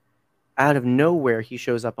Rebels, out of nowhere, he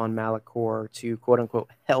shows up on Malachor to quote unquote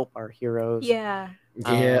help our heroes. Yeah.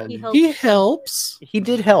 Yeah, He he helps. helps. He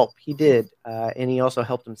did help. He did, and he also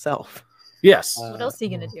helped himself. Yes. What else are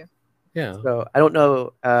you gonna do? Yeah. So I don't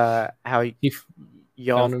know how He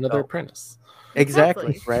y'all found another felt. apprentice.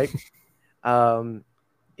 Exactly, Exactly. right.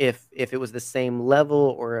 If it was the same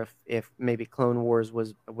level, or if maybe Clone Wars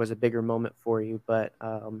was a bigger moment for you, but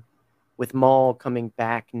with Maul coming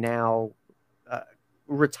back now,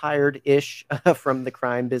 retired-ish from the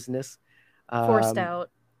crime business, Forced out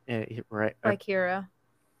right. by Kira.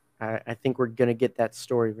 I think we're gonna get that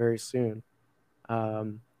story very soon.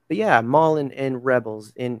 But yeah, Maul and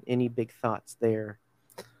Rebels. Any big thoughts there?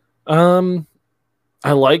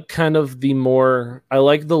 I like kind of I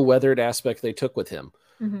like the weathered aspect they took with him,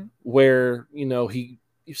 Mm-hmm. where you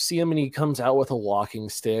see him and he comes out with a walking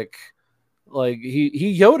stick, like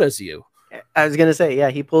he Yoda's you. I was gonna say, yeah,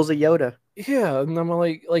 he pulls a Yoda. Yeah, and I'm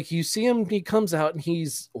like you see him, he comes out and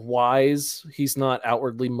he's wise. He's not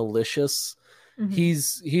outwardly malicious. Mm-hmm.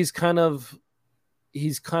 He's kind of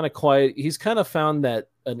quiet. He's kind of found that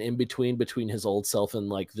an in between his old self and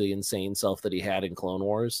like the insane self that he had in Clone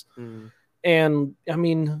Wars. Mm. And I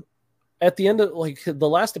mean, at the end of like the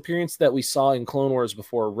last appearance that we saw in Clone Wars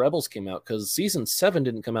before Rebels came out, because season 7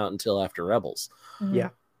 didn't come out until after Rebels. Mm-hmm. Yeah.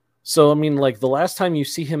 So I mean, like the last time you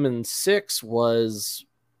see him in 6 was,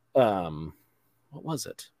 what was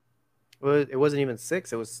it? Well, it wasn't even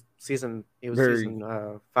 6. It was season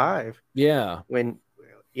 5. Yeah.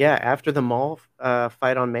 After the Maul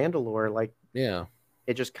fight on Mandalore, like, Yeah.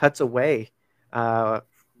 it just cuts away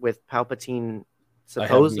with Palpatine I have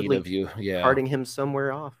need supposedly of you. Yeah. carting him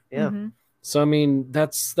somewhere off. Yeah. Mm-hmm. So I mean,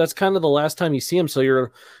 that's kind of the last time you see him. So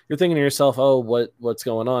you're thinking to yourself, oh, what's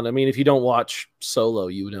going on? I mean, if you don't watch Solo,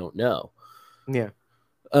 you don't know. Yeah.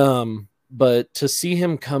 But to see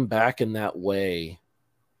him come back in that way,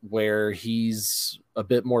 where he's a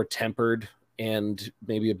bit more tempered and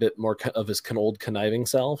maybe a bit more of his old conniving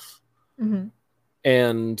self, Mm-hmm.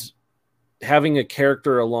 and having a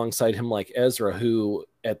character alongside him like Ezra, who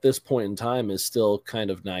at this point in time is still kind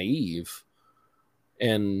of naive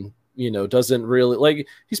and doesn't really like,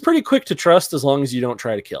 he's pretty quick to trust as long as you don't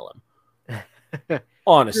try to kill him.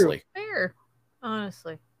 Honestly. Fair.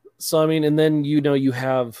 Honestly. So I mean, and then you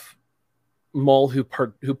have Maul who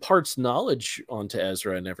parts knowledge onto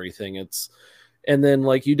Ezra and everything. And then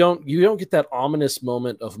like you don't get that ominous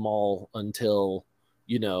moment of Maul until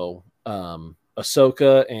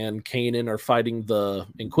Ahsoka and Kanan are fighting the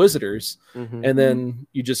Inquisitors, Mm-hmm. and then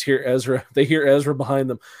you just hear Ezra. They hear Ezra behind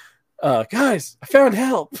them. Guys, I found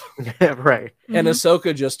help. Right. And Mhm.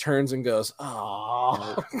 Ahsoka just turns and goes,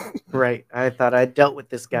 "Oh, Right. I thought I dealt with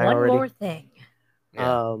this guy One already. more thing.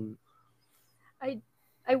 Yeah.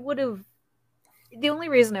 I would have. The only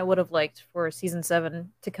reason I would have liked for season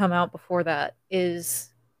 7 to come out before that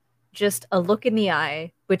is just a look in the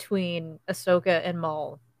eye between Ahsoka and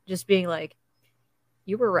Maul, just being like,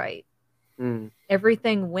 "You were right. Mm.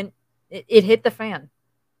 Everything went. It hit the fan.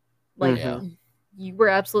 Like Yeah. you were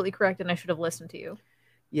absolutely correct, and I should have listened to you."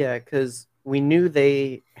 Yeah, because we knew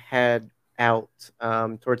they had out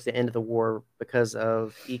towards the end of the war because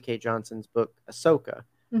of E.K. Johnson's book Ahsoka,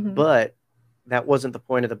 Mhm. but that wasn't the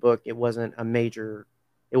point of the book. It wasn't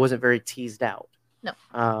very teased out. No.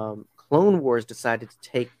 Clone Wars decided to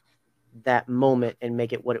take that moment and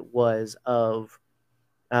make it what it was of,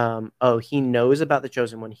 he knows about the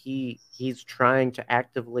Chosen One. He's trying to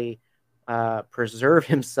actively preserve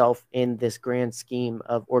himself in this grand scheme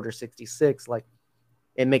of Order 66. Like,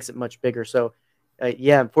 it makes it much bigger. So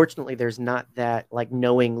unfortunately there's not that like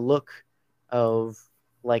knowing look of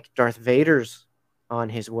like Darth Vader's on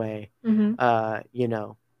his way. Mhm.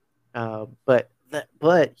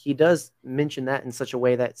 But he does mention that in such a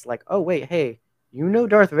way that's like, oh wait, hey,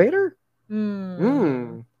 Darth Vader?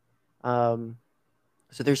 Mm.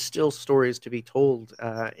 So there's still stories to be told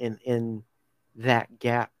in that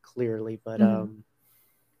gap, clearly. But Mhm.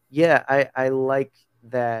 yeah, I like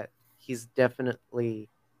that he's definitely,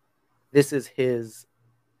 this is his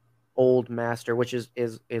old master, which is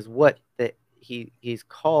what that he's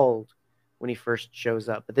called when he first shows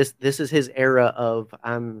up. But this is his era of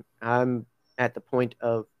I'm at the point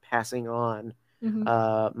of passing on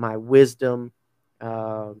my wisdom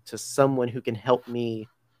to someone who can help me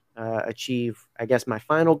achieve, I guess, my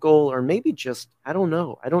final goal, or maybe just I don't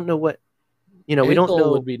know. I don't know what, we don't Goal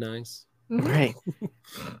know. would be nice. Right.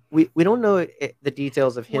 We don't know the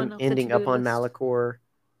details of him One off the ending up to-do on list. Malachor.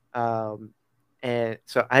 And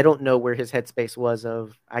so I don't know where his headspace was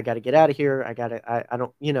of I got to get out of here. I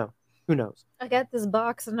don't, who knows. I got this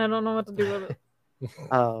box and I don't know what to do with it.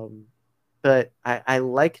 But I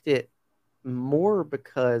liked it more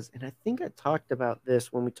because, and I think I talked about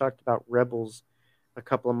this when we talked about Rebels a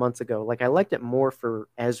couple of months ago. Like I liked it more for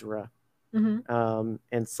Ezra and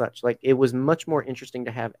such. Like it was much more interesting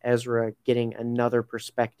to have Ezra getting another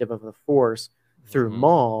perspective of the Force through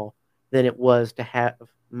Maul than it was to have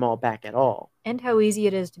Maul back at all. And how easy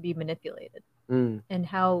it is to be manipulated. And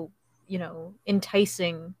how,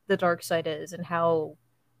 enticing the dark side is and how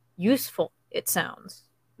useful it sounds.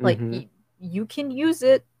 Like you can use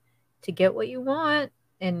it to get what you want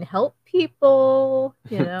and help people,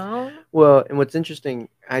 Well, and what's interesting,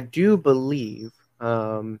 I do believe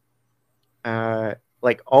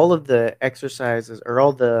like all of the exercises or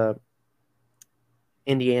all the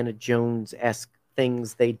Indiana Jones-esque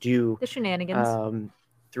things they do, the shenanigans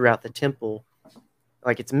throughout the temple,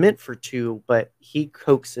 like it's meant for two, but he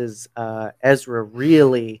coaxes Ezra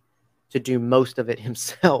really to do most of it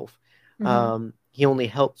himself. He only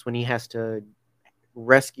helps when he has to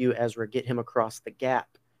rescue Ezra, get him across the gap.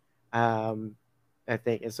 I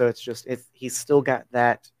think, and so he's still got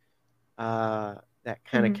that that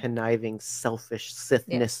kind of conniving, selfish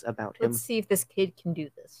Sithness about him. Let's see if this kid can do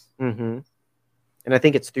this. And I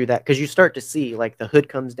think it's through that, because you start to see, like, the hood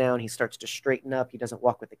comes down, he starts to straighten up, he doesn't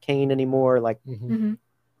walk with a cane anymore, like, the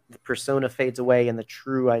persona fades away and the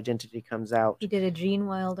true identity comes out. He did a Gene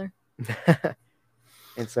Wilder.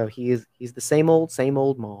 And so he's the same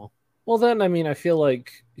old Maul. Well, then, I mean, I feel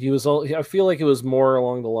like I feel like it was more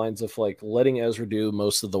along the lines of, like, letting Ezra do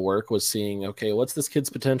most of the work, was seeing, okay, what's this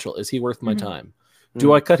kid's potential? Is he worth my time?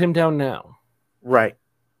 Do I cut him down now? Right.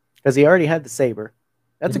 Because he already had the saber.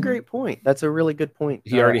 That's a great point. That's a really good point.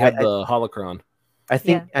 He already had the holocron. I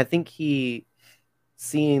think he,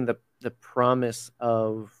 seeing the promise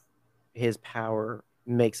of his power,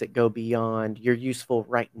 makes it go beyond you're useful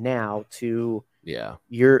right now to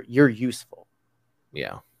you're useful.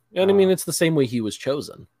 Yeah. And I mean, it's the same way he was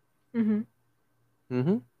chosen.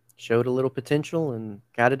 Showed a little potential and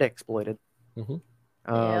got it exploited.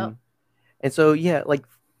 Yep. And so, yeah, like,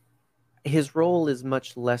 his role is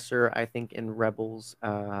much lesser, I think, in Rebels,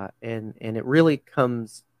 and it really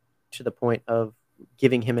comes to the point of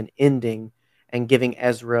giving him an ending and giving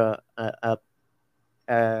Ezra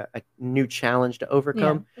a new challenge to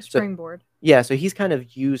overcome. A springboard. So he's kind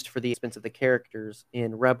of used for the expense of the characters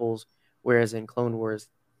in Rebels, whereas in Clone Wars,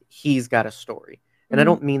 he's got a story. And I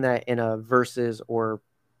don't mean that in a versus or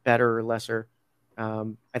better or lesser.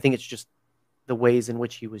 I think it's just the ways in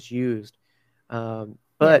which he was used.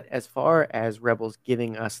 But as far as Rebels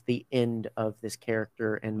giving us the end of this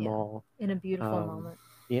character and Maul. In a beautiful moment.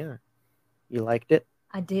 Yeah. You liked it?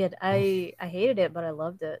 I did. I hated it, but I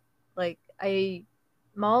loved it. Like,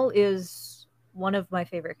 Maul is one of my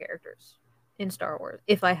favorite characters in Star Wars,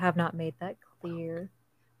 if I have not made that clear.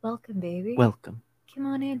 Welcome, baby. Welcome. Come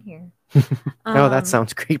on in here. Oh, that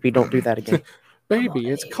sounds creepy. Don't do that again. Baby,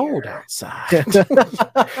 it's cold outside.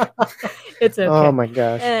 It's okay. Oh my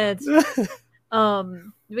gosh.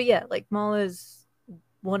 But yeah, like, Maul is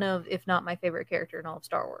one of, if not my favorite character in all of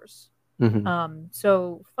Star Wars.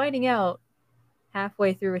 So finding out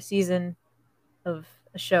halfway through a season of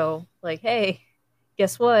a show, like, hey,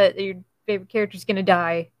 guess what? Your favorite character's gonna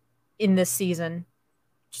die in this season.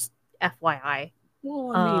 Just FYI.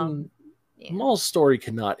 Well, I mean, Maul's story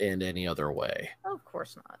cannot end any other way. Of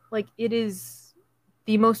course not. Like, it is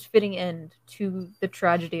the most fitting end to the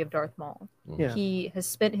tragedy of Darth Maul. Yeah. He has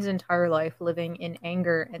spent his entire life living in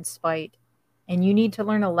anger and spite, and you need to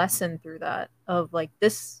learn a lesson through that of, like,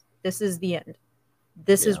 this is the end.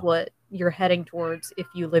 This is what you're heading towards if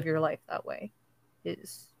you live your life that way.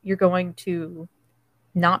 Is you're going to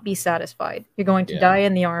not be satisfied. You're going to die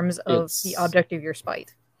in the arms of the object of your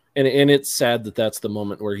spite. And it's sad that that's the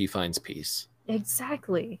moment where he finds peace.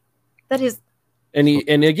 Exactly. That is. And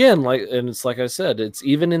again, it's like I said, it's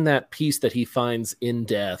even in that peace that he finds in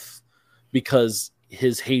death, because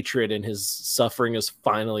his hatred and his suffering is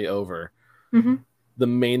finally over. The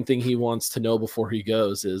main thing he wants to know before he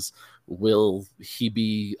goes is, will he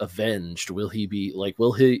be avenged? Will he be like,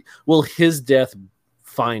 will his death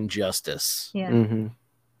find justice? Yeah. Mm-hmm.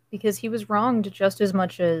 Because he was wronged just as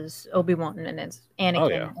much as Obi-Wan and as Anakin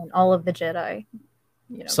yeah. and all of the Jedi.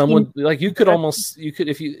 You know, Someone like you could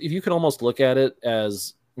if you could almost look at it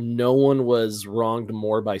as no one was wronged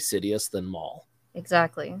more by Sidious than Maul.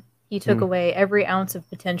 Exactly. He took away every ounce of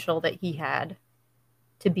potential that he had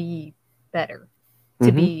to be better.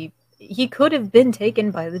 To be, he could have been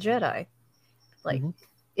taken by the Jedi. Like,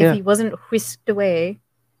 if he wasn't whisked away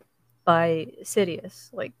by Sidious.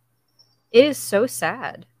 Like, it is so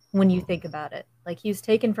sad when you think about it. Like, he was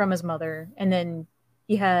taken from his mother, and then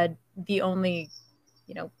he had the only,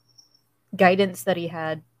 you know, guidance that he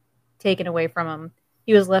had taken away from him.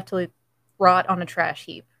 He was left to rot on a trash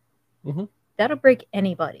heap. That'll break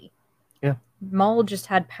anybody. Yeah. Maul just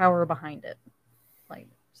had power behind it. Like,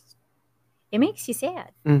 it makes you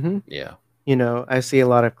sad. Yeah. You know, I see a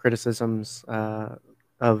lot of criticisms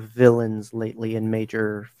of villains lately in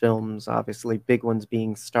major films, obviously big ones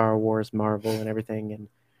being Star Wars, Marvel, and everything, and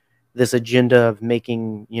this agenda of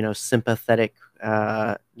making, you know, sympathetic,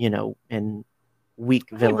 you know, and weak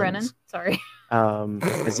Hey, villains. Brennan. Sorry.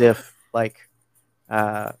 As if, like,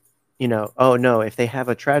 you know, oh no, if they have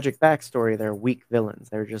a tragic backstory, they're weak villains.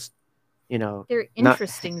 They're just, you know, they're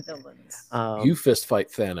interesting villains. You fist fight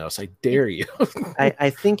Thanos. I dare you. I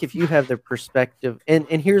think if you have the perspective, and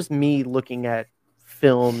here's me looking at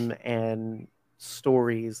film and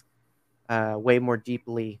stories way more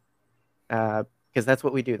deeply, because that's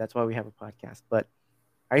what we do. That's why we have a podcast. But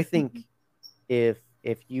I think if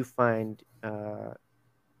you find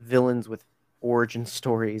villains with origin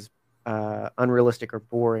stories unrealistic or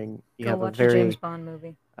boring, you Go have watch a very James Bond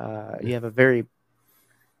movie. You have a very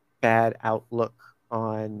bad outlook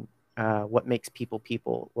on what makes people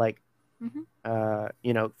people. Like,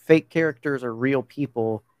 you know, fake characters are real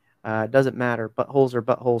people. Doesn't matter. Buttholes are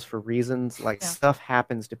buttholes for reasons. Like, stuff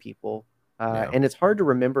happens to people. And it's hard to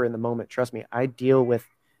remember in the moment. Trust me, I deal with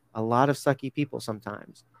a lot of sucky people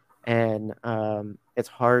sometimes. And it's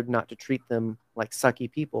hard not to treat them like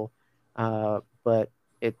sucky people. But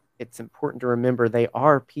it's important to remember they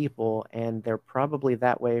are people, and they're probably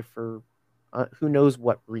that way for who knows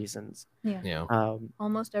what reasons.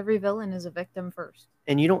 Almost every villain is a victim first.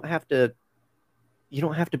 And you don't have to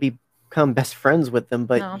become best friends with them,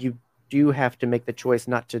 but you do have to make the choice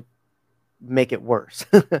not to make it worse.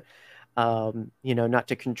 You know, not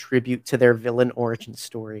to contribute to their villain origin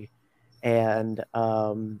story. And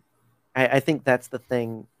I think that's the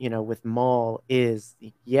thing, you know, with Maul is,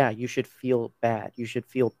 you should feel bad. You should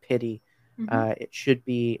feel pity. It should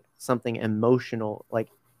be something emotional. Like,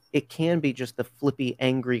 it can be just the flippy,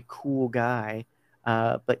 angry, cool guy,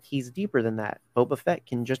 but he's deeper than that. Boba Fett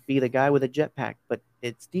can just be the guy with a jetpack, but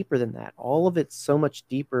it's deeper than that. All of it's so much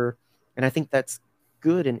deeper, and I think that's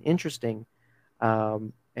good and interesting.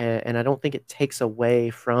 And I don't think it takes away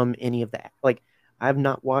from any of that. Like, I've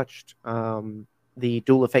not watched the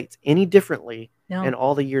Duel of Fates any differently in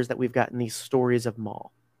all the years that we've gotten these stories of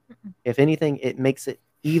Maul. If anything, it makes it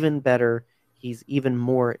even better. He's even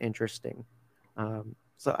more interesting.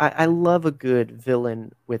 So I love a good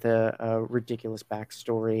villain with a ridiculous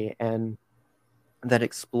backstory and that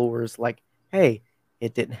explores, like, hey,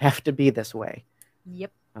 it didn't have to be this way.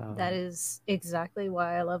 Yep. That is exactly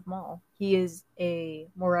why I love Maul. He is a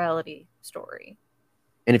morality story.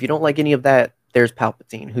 And if you don't like any of that, there's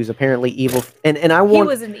Palpatine, who's apparently evil. And he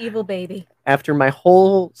was an evil baby. After my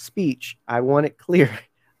whole speech, I want it clear.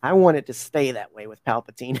 I want it to stay that way with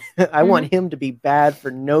Palpatine. I want him to be bad for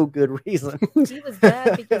no good reason. He was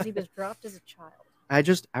bad because he was dropped as a child.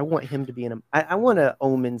 I want him to be in I want an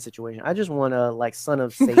Omen situation. I just want a, like, son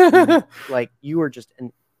of Satan. Like, you are just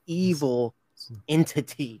an evil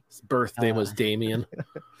entity. His birth name was Damien.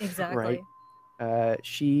 Exactly. Right.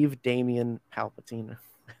 Sheev Damien Palpatine.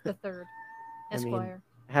 The third. Esquire.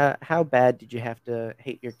 I mean, how bad did you have to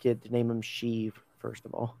hate your kid to name him Sheev, first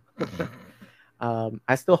of all?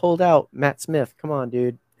 I still hold out. Matt Smith, come on,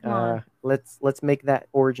 dude. Let's make that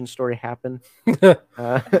origin story happen.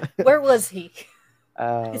 Where was he?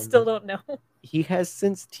 I still don't know. He has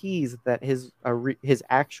since teased that his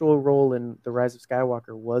actual role in The Rise of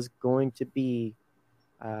Skywalker was going to be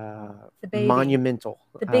monumental.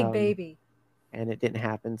 The big baby. And it didn't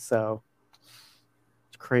happen, so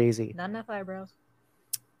it's crazy. Not enough eyebrows.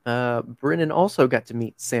 Brennan also got to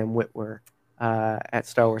meet Sam Witwer at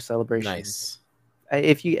Star Wars Celebration. Nice.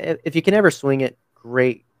 If you can ever swing it,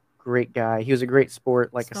 great guy. He was a great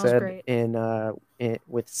sport, like Smells I said, great. in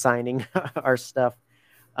with signing our stuff.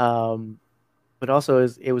 But also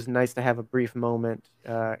it was nice to have a brief moment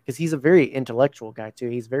because he's a very intellectual guy too.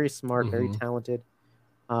 He's very smart, very talented.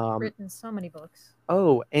 Written so many books.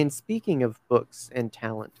 Oh, and speaking of books and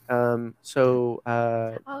talent, so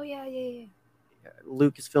Oh yeah.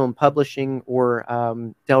 Lucasfilm Publishing or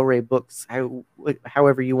Del Rey Books,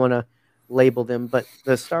 however you want to label them, but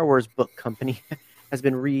the Star Wars Book Company has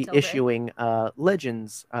been reissuing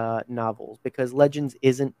Legends novels because Legends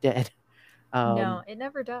isn't dead. No, it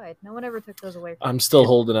never died. No one ever took those away from I'm me. still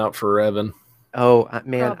holding out for Revan. Oh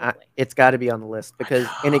man, Probably. it's got to be on the list because,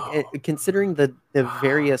 considering the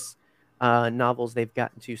various novels they've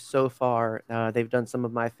gotten to so far, they've done some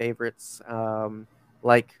of my favorites.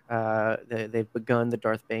 They've begun the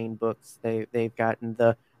Darth Bane books. They've gotten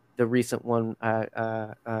the recent one,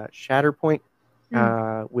 Shatterpoint,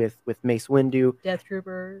 with Mace Windu, Death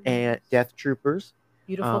Troopers. and Death Troopers,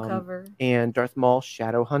 Beautiful cover. and Darth Maul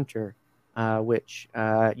Shadow Hunter. Which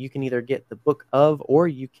you can either get the book of, or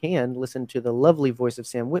you can listen to the lovely voice of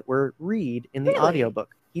Sam Witwer read in the Really?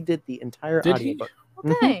 audiobook. He did the entire Did he? audiobook.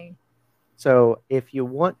 Well, dang. So if you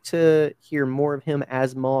want to hear more of him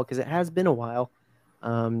as Maul, because it has been a while,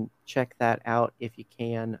 check that out if you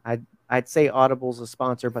can. I'd say Audible's a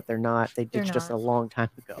sponsor, but they're not. They They're ditched us a not. long time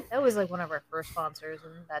ago. That was like one of our first sponsors,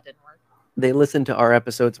 and that didn't work. They listened to our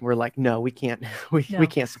episodes and we're like, no, we can't. We No,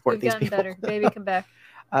 can't support We've these gotten people. better. Baby, come back.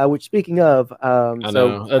 Which, speaking of, I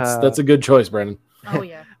know that's a good choice, Brandon. Oh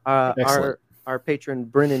yeah. Excellent. Our patron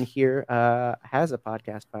Brennan here has a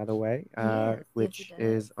podcast, by the way, Yes, which yes, he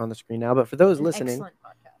does. is on the screen now. But for those An listening, excellent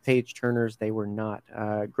podcast. page turners, they were not.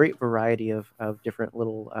 Great variety of different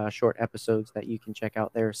little short episodes that you can check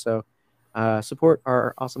out there. So support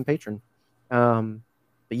our awesome patron. But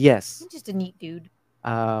yes, He's just a neat dude.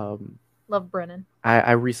 um, Love Brennan.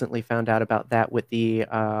 I recently found out about that with the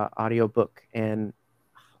audiobook, and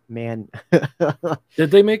man,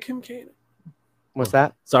 Did they make him canon? what's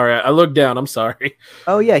that? Sorry, I looked down. I'm sorry.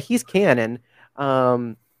 Oh yeah, he's canon.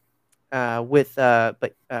 The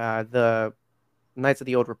Knights of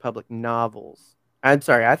the Old Republic novels. I'm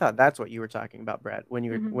sorry, I thought that's what you were talking about, Brad, when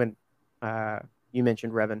you were when you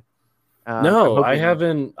mentioned Revan. No, I'm I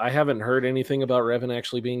hoping- haven't heard anything about Revan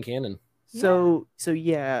actually being canon. So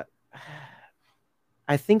yeah,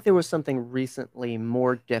 I think there was something recently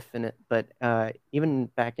more definite, but even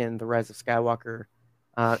back in the Rise of Skywalker,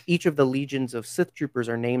 each of the legions of Sith troopers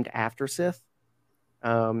are named after Sith.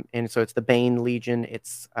 And so it's the Bane Legion,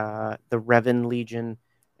 it's the Revan Legion,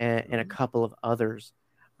 and a couple of others.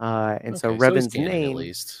 And so Okay, he's Revan's canon name, at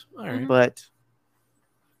least. All right. but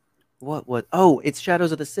what? Oh, it's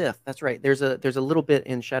Shadows of the Sith. That's right. There's a little bit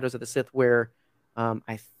in Shadows of the Sith where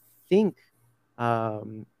I think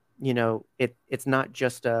it's not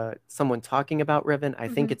just someone talking about Revan. I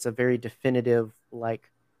think it's a very definitive, like,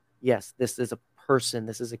 yes, this is a person,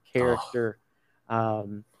 this is a character.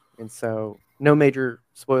 And so no major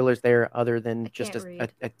spoilers there other than just a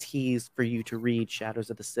tease for you to read Shadows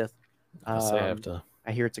of the Sith. Guess I have to.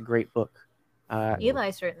 I hear it's a great book.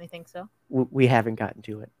 Eli certainly thinks so. We haven't gotten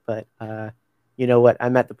to it, but you know what?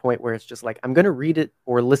 I'm at the point where it's just like, I'm going to read it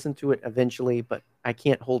or listen to it eventually, but I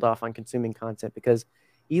can't hold off on consuming content because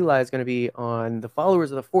Eli is going to be on the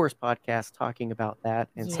Followers of the Force podcast talking about that.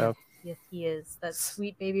 And so Yes, he is. That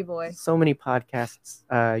sweet baby boy. so many podcasts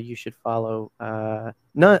you should follow.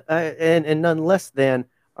 None less than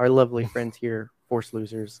our lovely friends here, Force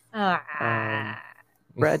Losers.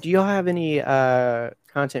 Brad, do y'all have any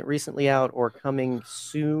content recently out or coming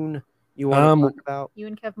soon you want to talk about? You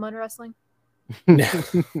and Kev Mud wrestling? I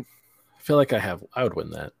feel like I would win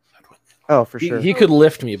that. Oh, for sure. He could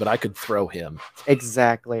lift me, but I could throw him.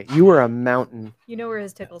 Exactly. You were a mountain. You know where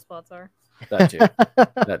his tickle spots are. That too.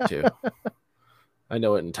 That too. I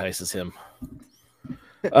know it entices him.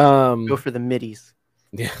 Go for the middies.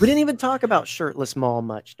 Yeah. We didn't even talk about shirtless Maul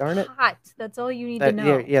much. Darn it. Hot. That's all you need to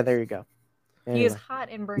know. Yeah, there you go. He is Anyway. hot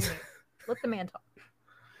and brainy. Let the man talk.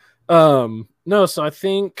 No, so I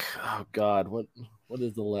think, oh God, what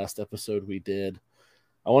is the last episode we did?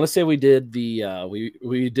 I want to say we did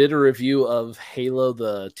we did a review of Halo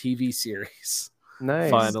the TV series.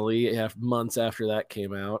 Nice. Finally, months after that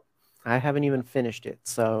came out. I haven't even finished it, We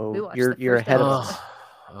so watched you're the you're first ahead of episode.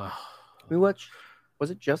 us. We watched.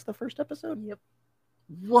 Was it just the first episode? Yep.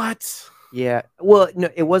 What? Yeah. Well, no,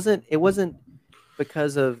 it wasn't. It wasn't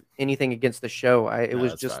because of anything against the show. It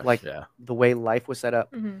was that's just fine, like yeah. the way life was set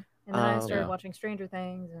up. And then I started Yeah. watching Stranger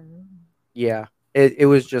Things, and Yeah. It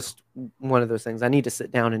was just one of those things. I need to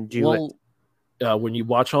sit down and do it. When you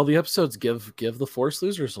watch all the episodes, give the Force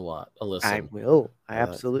Losers a listen. I will. I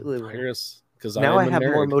absolutely will. Because Now I have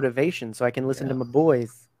more motivation, so I can listen to my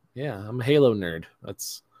boys. Yeah, I'm a Halo nerd.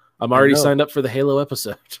 I'm already know. signed up for the Halo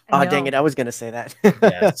episode. Oh, dang it. I was going to say that.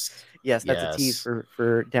 Yes. Yes, that's a tease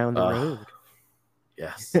for down the road.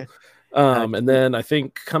 Yes. And then I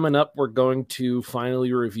think coming up, we're going to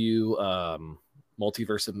finally review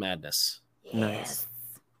Multiverse of Madness. Nice.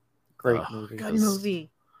 Great Oh, movie. Good movie.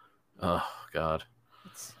 Oh God,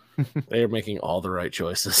 It's, they are making all the right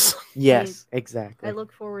choices. Yes, exactly. I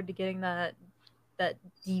look forward to getting that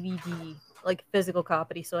DVD, like physical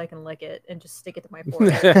copy, so I can lick it and just stick it to my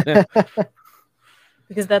forehead.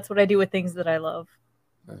 Because that's what I do with things that I love.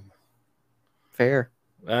 Fair.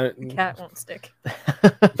 The cat won't stick.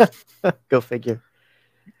 Go figure.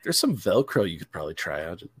 There's some Velcro you could probably try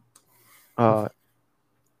out.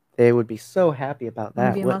 They would be so happy about that,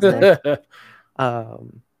 Maybe a wouldn't they?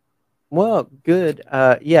 Well, good.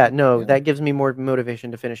 Yeah, no, Yeah. that gives me more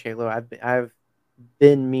motivation to finish Halo. I've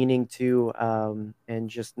been meaning to, and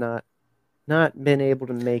just not been able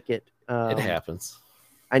to make it. It happens.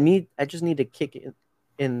 I just need to kick it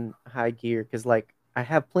in high gear because, like, I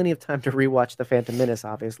have plenty of time to rewatch The Phantom Menace.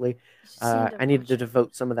 Obviously, Just need to I needed to watch it.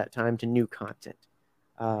 devote some of that time to new content.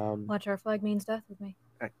 Watch Our Flag Means Death with me.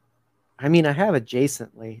 I mean, I have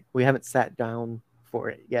adjacently. We haven't sat down for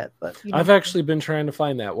it yet, but You I've don't- actually been trying to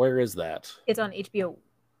find that. Where is that? It's on HBO.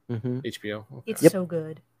 mhm. HBO. Okay. It's Yep. so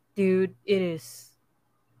good, dude. It is.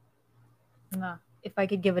 Nah. If I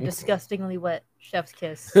could give a disgustingly wet chef's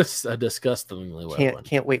kiss, It's a disgustingly wet one.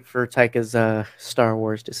 Can't wait for Taika's Star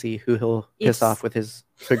Wars to see who he'll piss It's off with his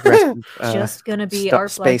progressive just gonna be stu- Our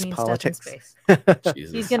Flag space Means politics. Death in space.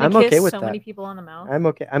 Jesus. He's gonna I'm kiss okay with so that. many people on the mouth. I'm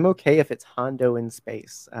okay. I'm okay if it's Hondo in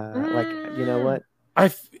space. Like, you know what? I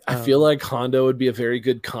feel Um, like Hondo would be a very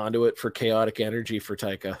good conduit for chaotic energy for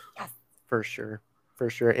Taika. For sure. For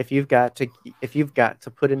sure. If you've got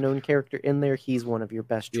to put a known character in there, he's one of your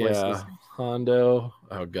best choices. Yeah, Hondo.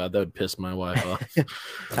 Oh God, that would piss my wife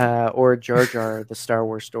off. Or Jar Jar, the Star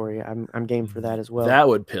Wars story. I'm game for that as well. That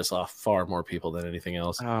would piss off far more people than anything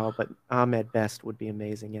else. Oh, but Ahmed Best would be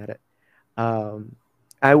amazing at it.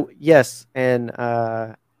 Yes, and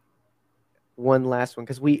one last one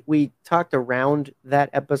because we talked around that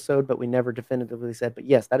episode, but we never definitively said. But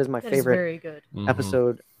yes, that is my That is favorite very good. Mhm.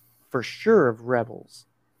 episode for sure of Rebels.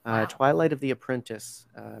 Wow. Twilight of the Apprentice,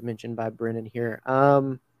 mentioned by Brennan here.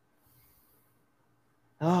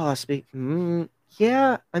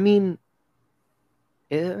 Yeah, I mean,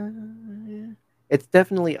 it's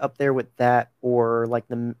definitely up there with that, or like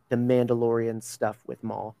the Mandalorian stuff with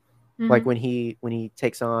Maul, like when he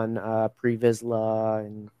takes on Pre Vizsla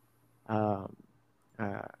and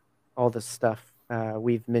all the stuff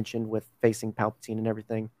we've mentioned with facing Palpatine and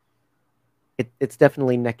everything. It's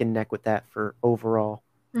definitely neck and neck with that for overall.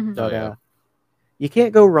 Mhm. But yeah. you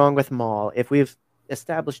can't go wrong with Maul. If we've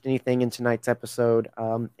established anything in tonight's episode,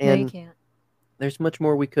 No, you and can't. there's much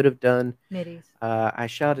more we could have done. Middies. I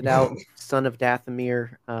shouted out Son of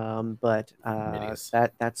Dathomir, but Middies.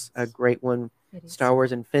 that's a great one. Middies. Star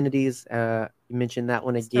Wars Infinities, you mentioned that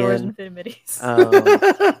one Star Wars again. Infinite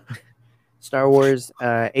Middies. Star Wars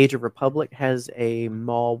Age of Republic has a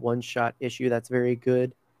Maul one-shot issue that's very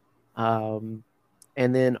good. And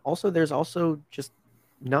then also there's also just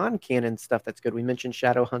non-canon stuff that's good. We mentioned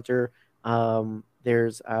Shadowhunter.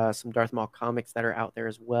 There's some Darth Maul comics that are out there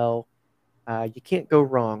as well. You can't go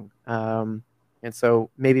wrong. And so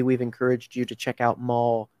maybe we've encouraged you to check out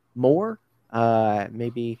Maul more.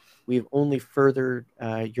 Maybe we've only furthered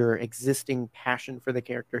your existing passion for the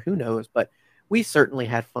character. Who knows? But we certainly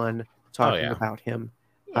had fun talking yeah. about him.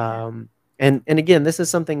 Yeah. And again, this is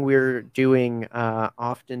something we're doing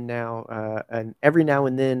often now, and every now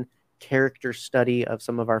and then, character study of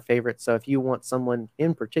some of our favorites. So if you want someone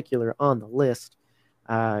in particular on the list,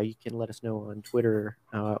 you can let us know on Twitter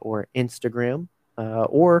or Instagram,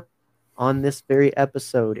 or on this very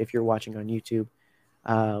episode if you're watching on YouTube.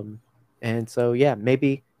 And so, yeah,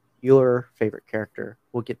 maybe your favorite character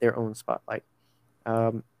will get their own spotlight.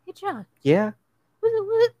 Hey, John. Yeah.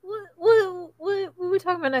 What are we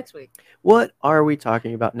talking about next week? What are we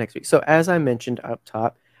talking about next week? So, as I mentioned up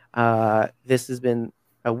top, this has been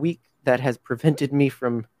a week that has prevented me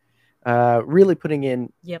from really putting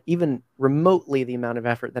in Yep. even remotely the amount of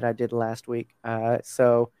effort that I did last week.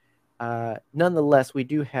 So, nonetheless, we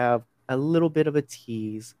do have a little bit of a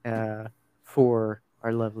tease for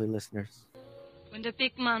our lovely listeners. When the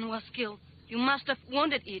big man was killed, you must have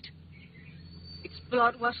wounded it. Its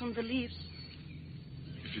blood was on the leaves.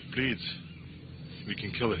 If it bleeds, we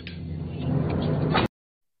can kill it.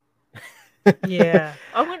 Yeah.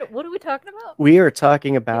 What are we talking about? We are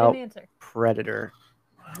talking Get about an answer. Predator.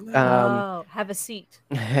 Have a seat.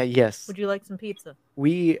 Yes. Would you like some pizza?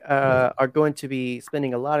 We are going to be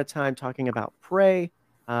spending a lot of time talking about Prey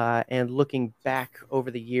and looking back over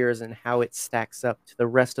the years and how it stacks up to the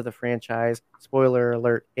rest of the franchise. Spoiler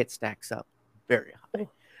alert, it stacks up very high.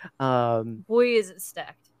 Boy, is it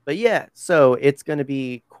stacked. But yeah, so it's going to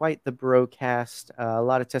be quite the broadcast. A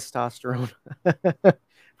lot of testosterone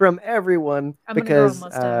from everyone I'm gonna grow a because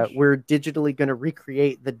mustache. we're digitally going to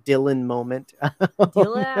recreate the Dylan moment.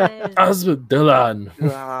 Dylan. Husband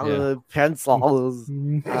Dylan. Pencils.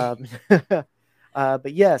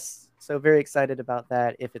 But yes, so very excited about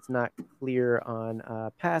that. If it's not clear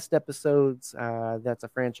on past episodes, that's a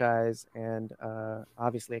franchise and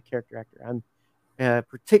obviously a character actor I'm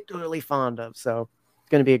particularly fond of. So it's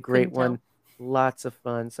going to be a great Couldn't tell. one. Lots of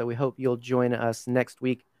fun. So we hope you'll join us next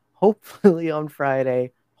week, hopefully on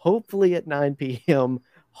Friday, hopefully at 9 p.m.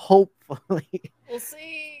 Hopefully. We'll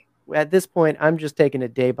see. At this point, I'm just taking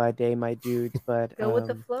it day by day, my dudes. But Go with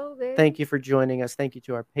the flow, baby. thank you for joining us. Thank you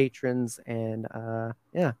to our patrons. And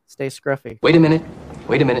yeah, stay scruffy. Wait a minute.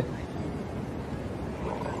 Wait a minute.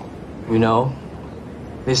 You know,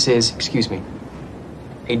 this is, excuse me,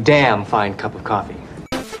 a damn fine cup of coffee.